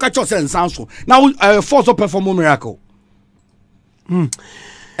guests. They koka church and sanso. Now force to perform a miracle. And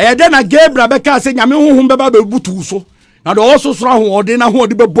then a Gabriel Rebecca saying, "Yami hu beba be butu so." Now they also sra hu ode na hu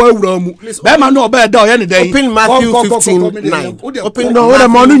ode be boy wura mu. Be man no be da any day. Open Matthew 15:9. Open no, what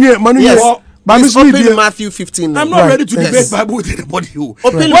manu yes. Please open Matthew 15:9. I'm not ready to debate Bible with anybody.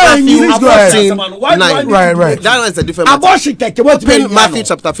 Open Matthew 15:9. Right. That one is a different matter. Abortion take what Open Matthew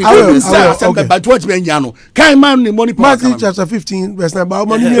chapter 15. Okay. But what me nyano? Kai man ni money Matthew chapter 15 verse 9.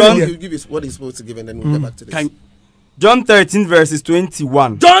 But You give us what he's supposed to give and then we'll get back to this. John 13 verses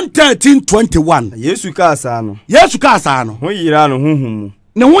 21. John 13:21. Yesu ka asa no. Yesu ka asa no. Ho yira no huhum.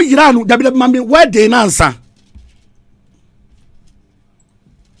 Ne ho yira no dabi mami wedding na ansa.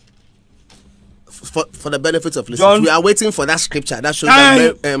 For the benefit of listeners, we are waiting for that scripture that shows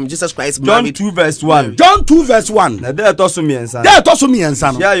that Jesus Christ John married. 2 verse 1. John 2 verse 1. Na there to so me ensa. There to so me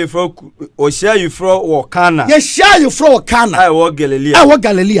ensa no. Share you from wo Kana. Ye share you from Kana. I wo Galilee. I wo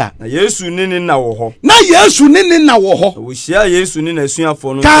Galilee. Na Yesu ni na wo ho. Na Yesu ni na wo ho. We share Yesu ni na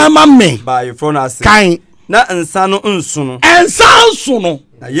suafo no. Kama me. Ba you from ase. Kan. Na ensa no nso no. Ensa nso no.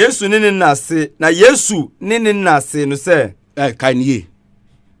 Na Yesu ni na ase. Na Yesu ni na ase no say. Kan ye.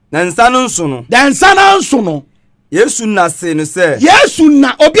 Na nsa no nso no. Da nsa na nso no. Yesu na se no say. Yesu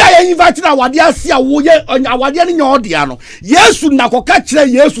na obi a ye invite na awade ase a wo ye awade ni nya odia no. Yesu na koka kire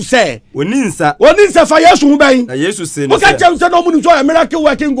Yesu say. Oni nsa fa Yesu hu ben. Na Yesu se no say. Oka chem say no mu so a miracle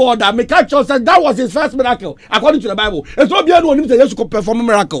working God that me catch us that was his first miracle according to the Bible. It's obi no oni say Yesu could perform a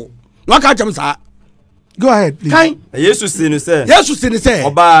miracle. No ka chem say. Go ahead please. Kan. Yesu se no say. Yesu se no say.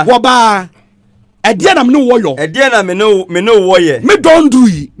 Oba. Edia na me no wo yo. Edia na me no wo ye. Me don do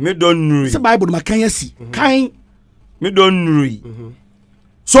yi. Me don nuri. Say Bible ma kan yasi. Kan. Me don nuri.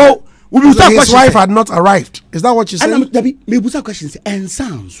 So we will start his question. wife had not arrived. Is that what you said? And me busa question say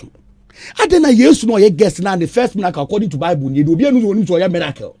ensanso. Adena Yesu no ye guest na the first miracle according to Bible ni obi anu oni so ye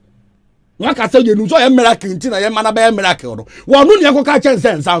miracle. Wa ka say you no so ye miracle nti na ye mana ba ye miracle no. Wo no ne ko ka chen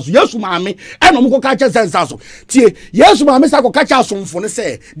ensanso. Yesu maame e no mo ko ka chen ensanso. Tie Yesu maame sa ko ka cha asomfo ne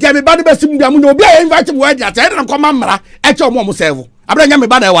say dia me ba de besim dia mo no obi a invite mo dia say na ko ma mra e che mo serve. Abra nya me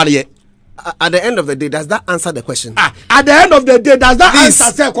ba na e ware ye. At the end of the day, does that answer the question? At the end of the day, does that answer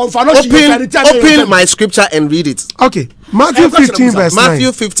say confirmation? Open my scripture and read it. Okay. Matthew 15 verse 9.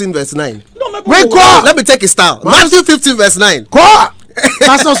 Matthew 15 verse 9. Wait, let me take a style. Matthew 15 verse 9.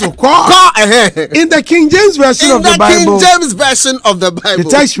 That's also in the King James version of the Bible. In the King James version of the Bible. The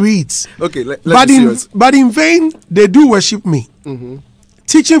text reads. Okay, but in vain they do worship me.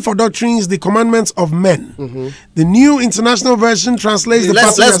 teaching for doctrines the commandments of men. The New International Version translates the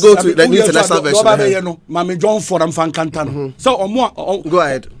passage. Let's go to the New International Version. Go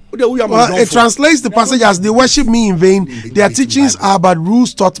ahead. It translates the passage as they worship me in vain. Their teachings are but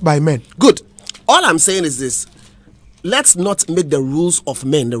rules taught by men. Good. All I'm saying is this: let's not make the rules of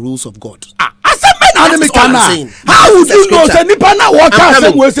men the rules of God. How would you know? So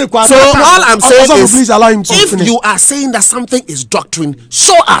all I'm saying is, please allow him to if finish. you are saying that something is doctrine,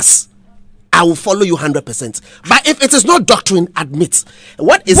 show us. I will follow you 100%. But if it is not doctrine, admit.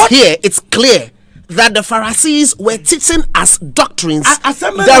 What is here, it's clear that the Pharisees were teaching as doctrines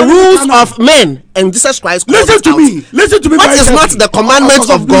the rules of men, and Jesus Christ called Listen to me. What is not the commandment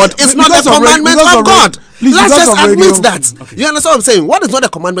of God is not the commandment of God. Let's just admit that. You understand what I'm saying? What is not the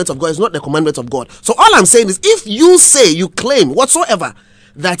commandment of God is not the commandment of God. So all I'm saying is, if you say, you claim whatsoever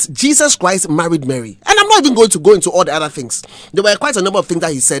that Jesus Christ married Mary, and I'm not even going to go into all the other things. There were quite a number of things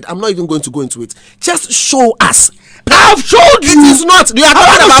that he said. I'm not even going to go into it. Just show us. I've showed you. It is not. You are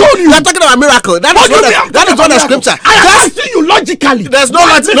talking about miracle. That is not the scripture. I see you logically. There's no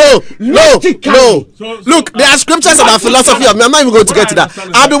logic. No. Look, there are scriptures about philosophy. I'm not even going to get to that.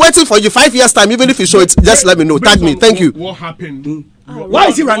 I'll be waiting for you 5 years time. Even if you show it, just let me know. Tag me. Thank you. What happened? Why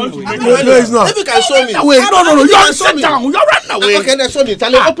is he running away? No, he's not. If you can show me. Wait, no. You are sit down. You are running away. Okay, then show me.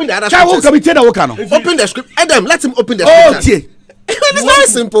 Charlie, open the other scriptures. Open the script. Adam, let him open the scripture. It's very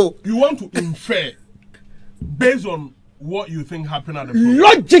simple. You want to infer based on what you think happened at the program.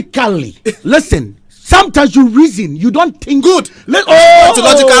 Logically. Listen. Sometimes you reason, you don't think. Good. Let's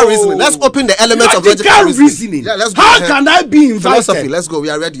logical reasoning. Let's open the elements of logical reasoning. Yeah, let's go. How can I be invited? Philosophy. Let's go. We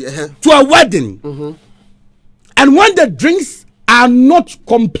are ready. To a wedding, and when the drinks are not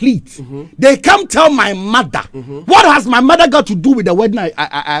complete, they come tell my mother. What has my mother got to do with the wedding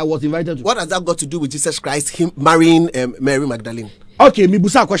I was invited to? What has that got to do with Jesus Christ, him marrying Mary Magdalene? Okay, me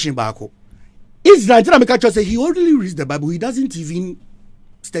busa question back. Israel, say he only reads the Bible. He doesn't even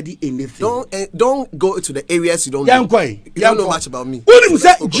study anything. Don't go to the areas you don't know. You don't know much about me. Only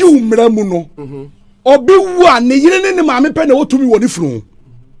say Jew mramuno. Obi wa ne yire ne maame pe na otumi woni funu.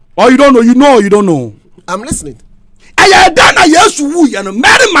 Or you don't know, you know or you don't know. I'm listening. I'm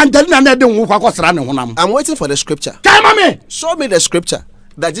waiting for the scripture. Show me the scripture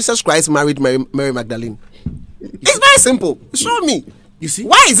that Jesus Christ married Mary Magdalene. It's very simple. Show me. You see?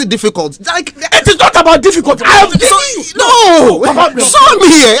 Why is it difficult? Like, it is not about difficult. I have given you. No. Show me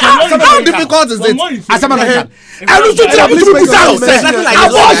here. How difficult is it?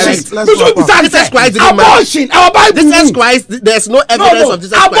 Abortion. Our Bible. Jesus Christ. There's no evidence of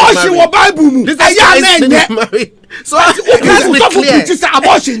Jesus Christ. Abortion. Our Bible. Jesus Christ didn't marry. So let's be clear. Let's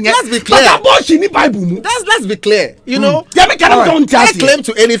be clear. Let's be clear. You know, lay claim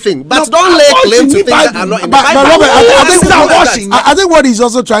to anything, but don't lay claim to things that are not in the Bible. I think what he's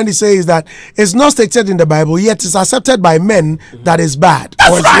also trying to say is that it's not stated in the Bible, yet it's accepted by men that is bad.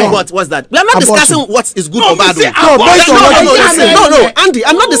 That's right. What's that? We are not discussing what is good or bad. No, Andy,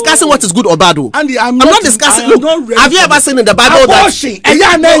 I'm not discussing what is good or bad. Andy, I'm not discussing. Look, have you ever seen in the Bible that?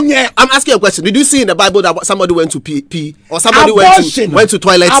 I'm asking you a question. Did you see in the Bible that somebody went to pee or somebody went to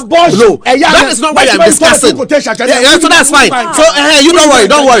toilet? No, that is not what I'm discussing. Yeah, so that's fine. So you don't worry.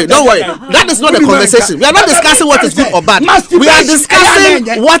 That is not the conversation. We are not discussing what is good or bad. We are discussing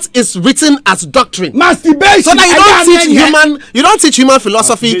what is written as doctrine. Masturbation. So that you don't teach human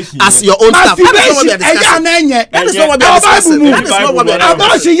philosophy as your own stuff. That is not what we are discussing. That is not what we are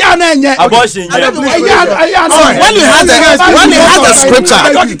discussing. When he has the scripture,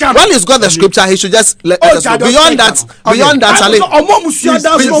 when he's got the scripture, he should just let us know. Beyond that, Charlie.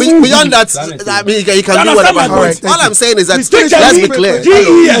 Beyond that, I mean, he can do whatever he wants. All I'm saying is that let's be clear.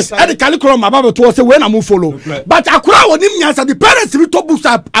 GES and the curriculum about to say when I move follow. But Akura would the parents we talk books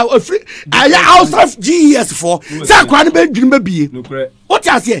are free. I outside GES for. Say Akura be what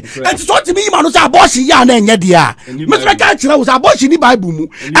you say? And so to me, man, was abortion ya na enye dia. Mr. Kachira was abortion ni Bible mu.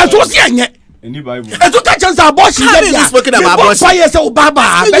 And so see enye. And so Kachira abortion ya. Speaking about abortion.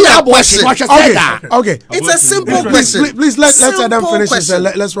 Okay. It's a simple question. Please let Adam finish this.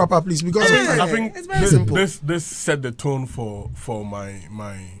 Let's wrap up, please, because I think this set the tone for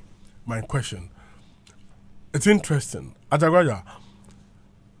my question. It's interesting. Ajagurajah,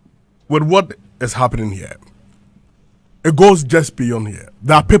 with what is happening here, it goes just beyond here.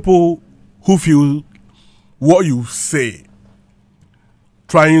 There are people who feel what you say,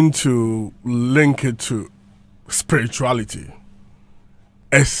 trying to link it to spirituality,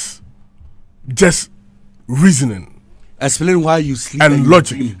 is just reasoning. Explain why you sleep and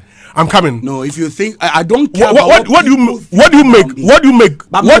logic. I'm coming. No, if you think I don't care. What do you make of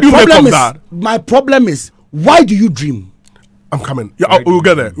that? My problem is, why do you dream? I'm coming. Yeah, we'll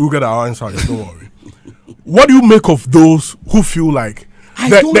get there. We'll get our answer. Don't worry. What do you make of those who feel like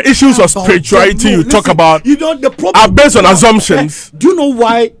the issues of spirituality you talk about, you know, the problem are based on assumptions? Do you know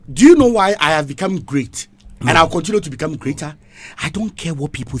why? Do you know why I have become great, and I'll continue to become greater? I don't care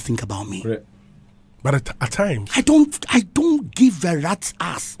what people think about me. Right. But at times, I don't give a rat's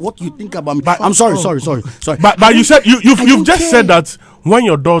ass what you think about me. But I'm sorry. But you said you've just said that when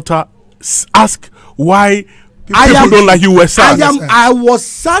your daughter asked why people don't like you, were sad. I was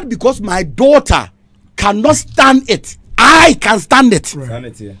sad because my daughter cannot stand it. I can stand it.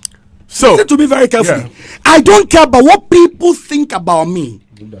 Right. Yeah. So listen to me very carefully. Yeah. I don't care about what people think about me.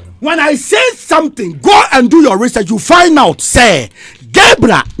 When I say something, go and do your research. You find out. Say,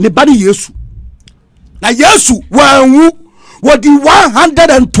 Gabriel, nebadi Yesu. Now Yesu, what the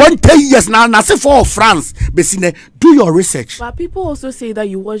 120 years now? Na say for France, Besine, do your research. But people also say that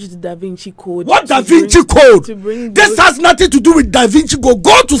you watched the Da Vinci Code. What Da Vinci Code? This has nothing to do with Da Vinci Code.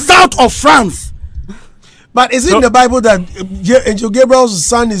 Go to south of France. But is it in the Bible that Angel Gabriel's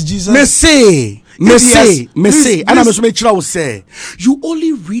son is Jesus? Me say. And I'm will say, you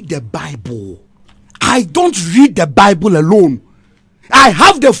only read the Bible. I don't read the Bible alone. I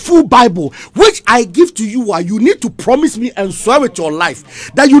have the full Bible, which I give to you. You need to promise me and swear with your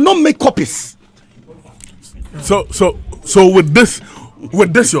life that you not make copies. So with this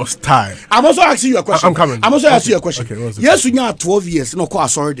your style. I'm also asking you a question. I'm coming. I'm also asking you a question. Okay, yes, you have 12 years. No, I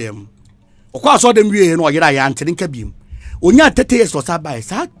saw them. I saw them. We no yera ya antene kabim. Onya 30 years or sabai.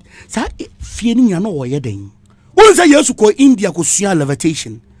 Sa feeling ya no oye den. Who say yes ko India ko sua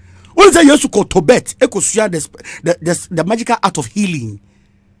levitation. Who say yes ko Tibet e ko sua the magical art of healing.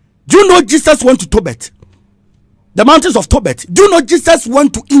 Do you know Jesus went to Tibet? The mountains of Tibet. Do you know Jesus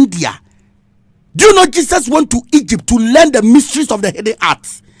went to India? Do you know Jesus went to Egypt to learn the mysteries of the hidden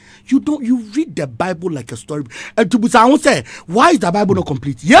arts? You read the Bible like a story. And to say, why is the Bible not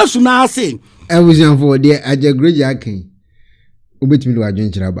complete? Yes, now saying. I was young for the Ajagurajah king. Ubit me to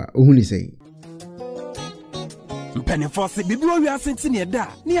Ajagurajah. Who say? Pennyforce, Bibi, we are sitting near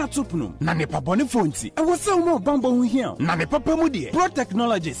that, near Tupnum, Nanepa Bonifonti. I was so more bumble here. Nanepa Mudi, Pro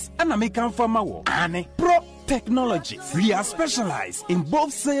Technologies, and American Farmer, Anne, Pro Technologies. We are specialized in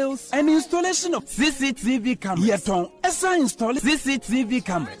both sales and installation of CCTV cameras. Yeton, Esa install CCTV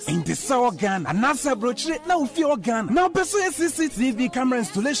cameras in the Sour Ghana, and NASA brochure now fear Ghana. Now, pursue CCTV camera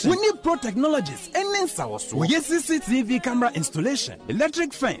installation. We need Pro Technologies and in South. We get CCTV camera installation,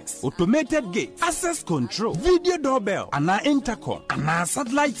 electric fence, automated gate, access control, video doorbell, and our intercom, and our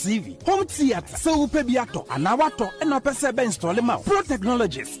satellite TV, home theater, so upebiato, and our water, and our PCB install them out. Pro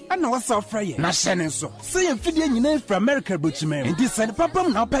Technologies, and our software, Nashenso. Say Fidia in from America, Butchman, and this and Papa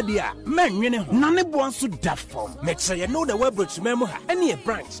now Padia, man, none wants to that form. Make sure you know the web Butchman, any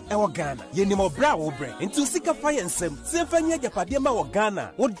branch, our Ghana, Yenimo Brow brain, into Sika Fire and Sem, Symphony Padema or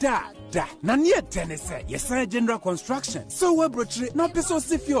Ghana, or da. Nanya Tennessee, yes, general construction. So web brochure, no peso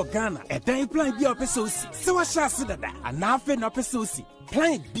if you're Ghana, a time plan be a peso, so I shall see that, and now for no peso.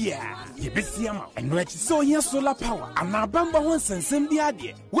 Plain beer, Yebisiama, and what so here solar power, and now Bamba once and send the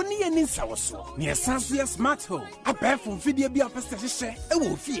idea. When you need Sawaso, near Sansuya Smart Home, a pair from Fidia Bia Pestashe, a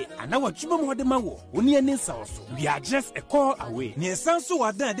wolf here, and our Chubamo de Mawo, when you need Sawaso. We are just a call away, near Sansu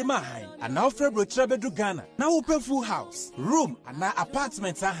Ada de Mahai, and now February Trabedu Ghana, now open full house, room, and now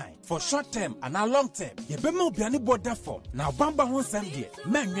apartments are high. For short term and now long term, Yebemo Biani border form, now Bamba once and dear,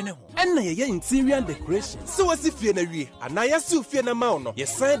 man, you know, and your interior decoration. So as if you're a and I assume fear a mount.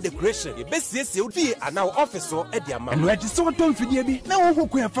 Yes, sir, decoration. The best yes, you'll be and now officer at the amount. And where is so done for the now who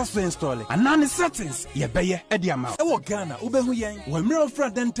can first install it. And none settings, ye bay at the amount. Our Ghana, Ubehuyan, when Mirror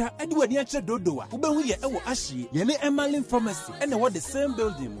Fradenta, Edward Yacha Dodoa, Ubehuya, our Ashi, Yene Emalin Pharmacy, and what the same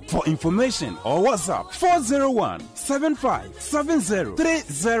building. For information or WhatsApp 401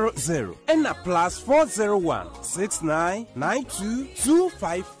 7570 300 and a plus 401 6992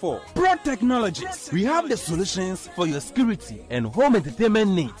 254. Pro Technologies. We have the solutions for your security and home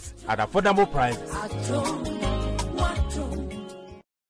entertainment needs at affordable prices.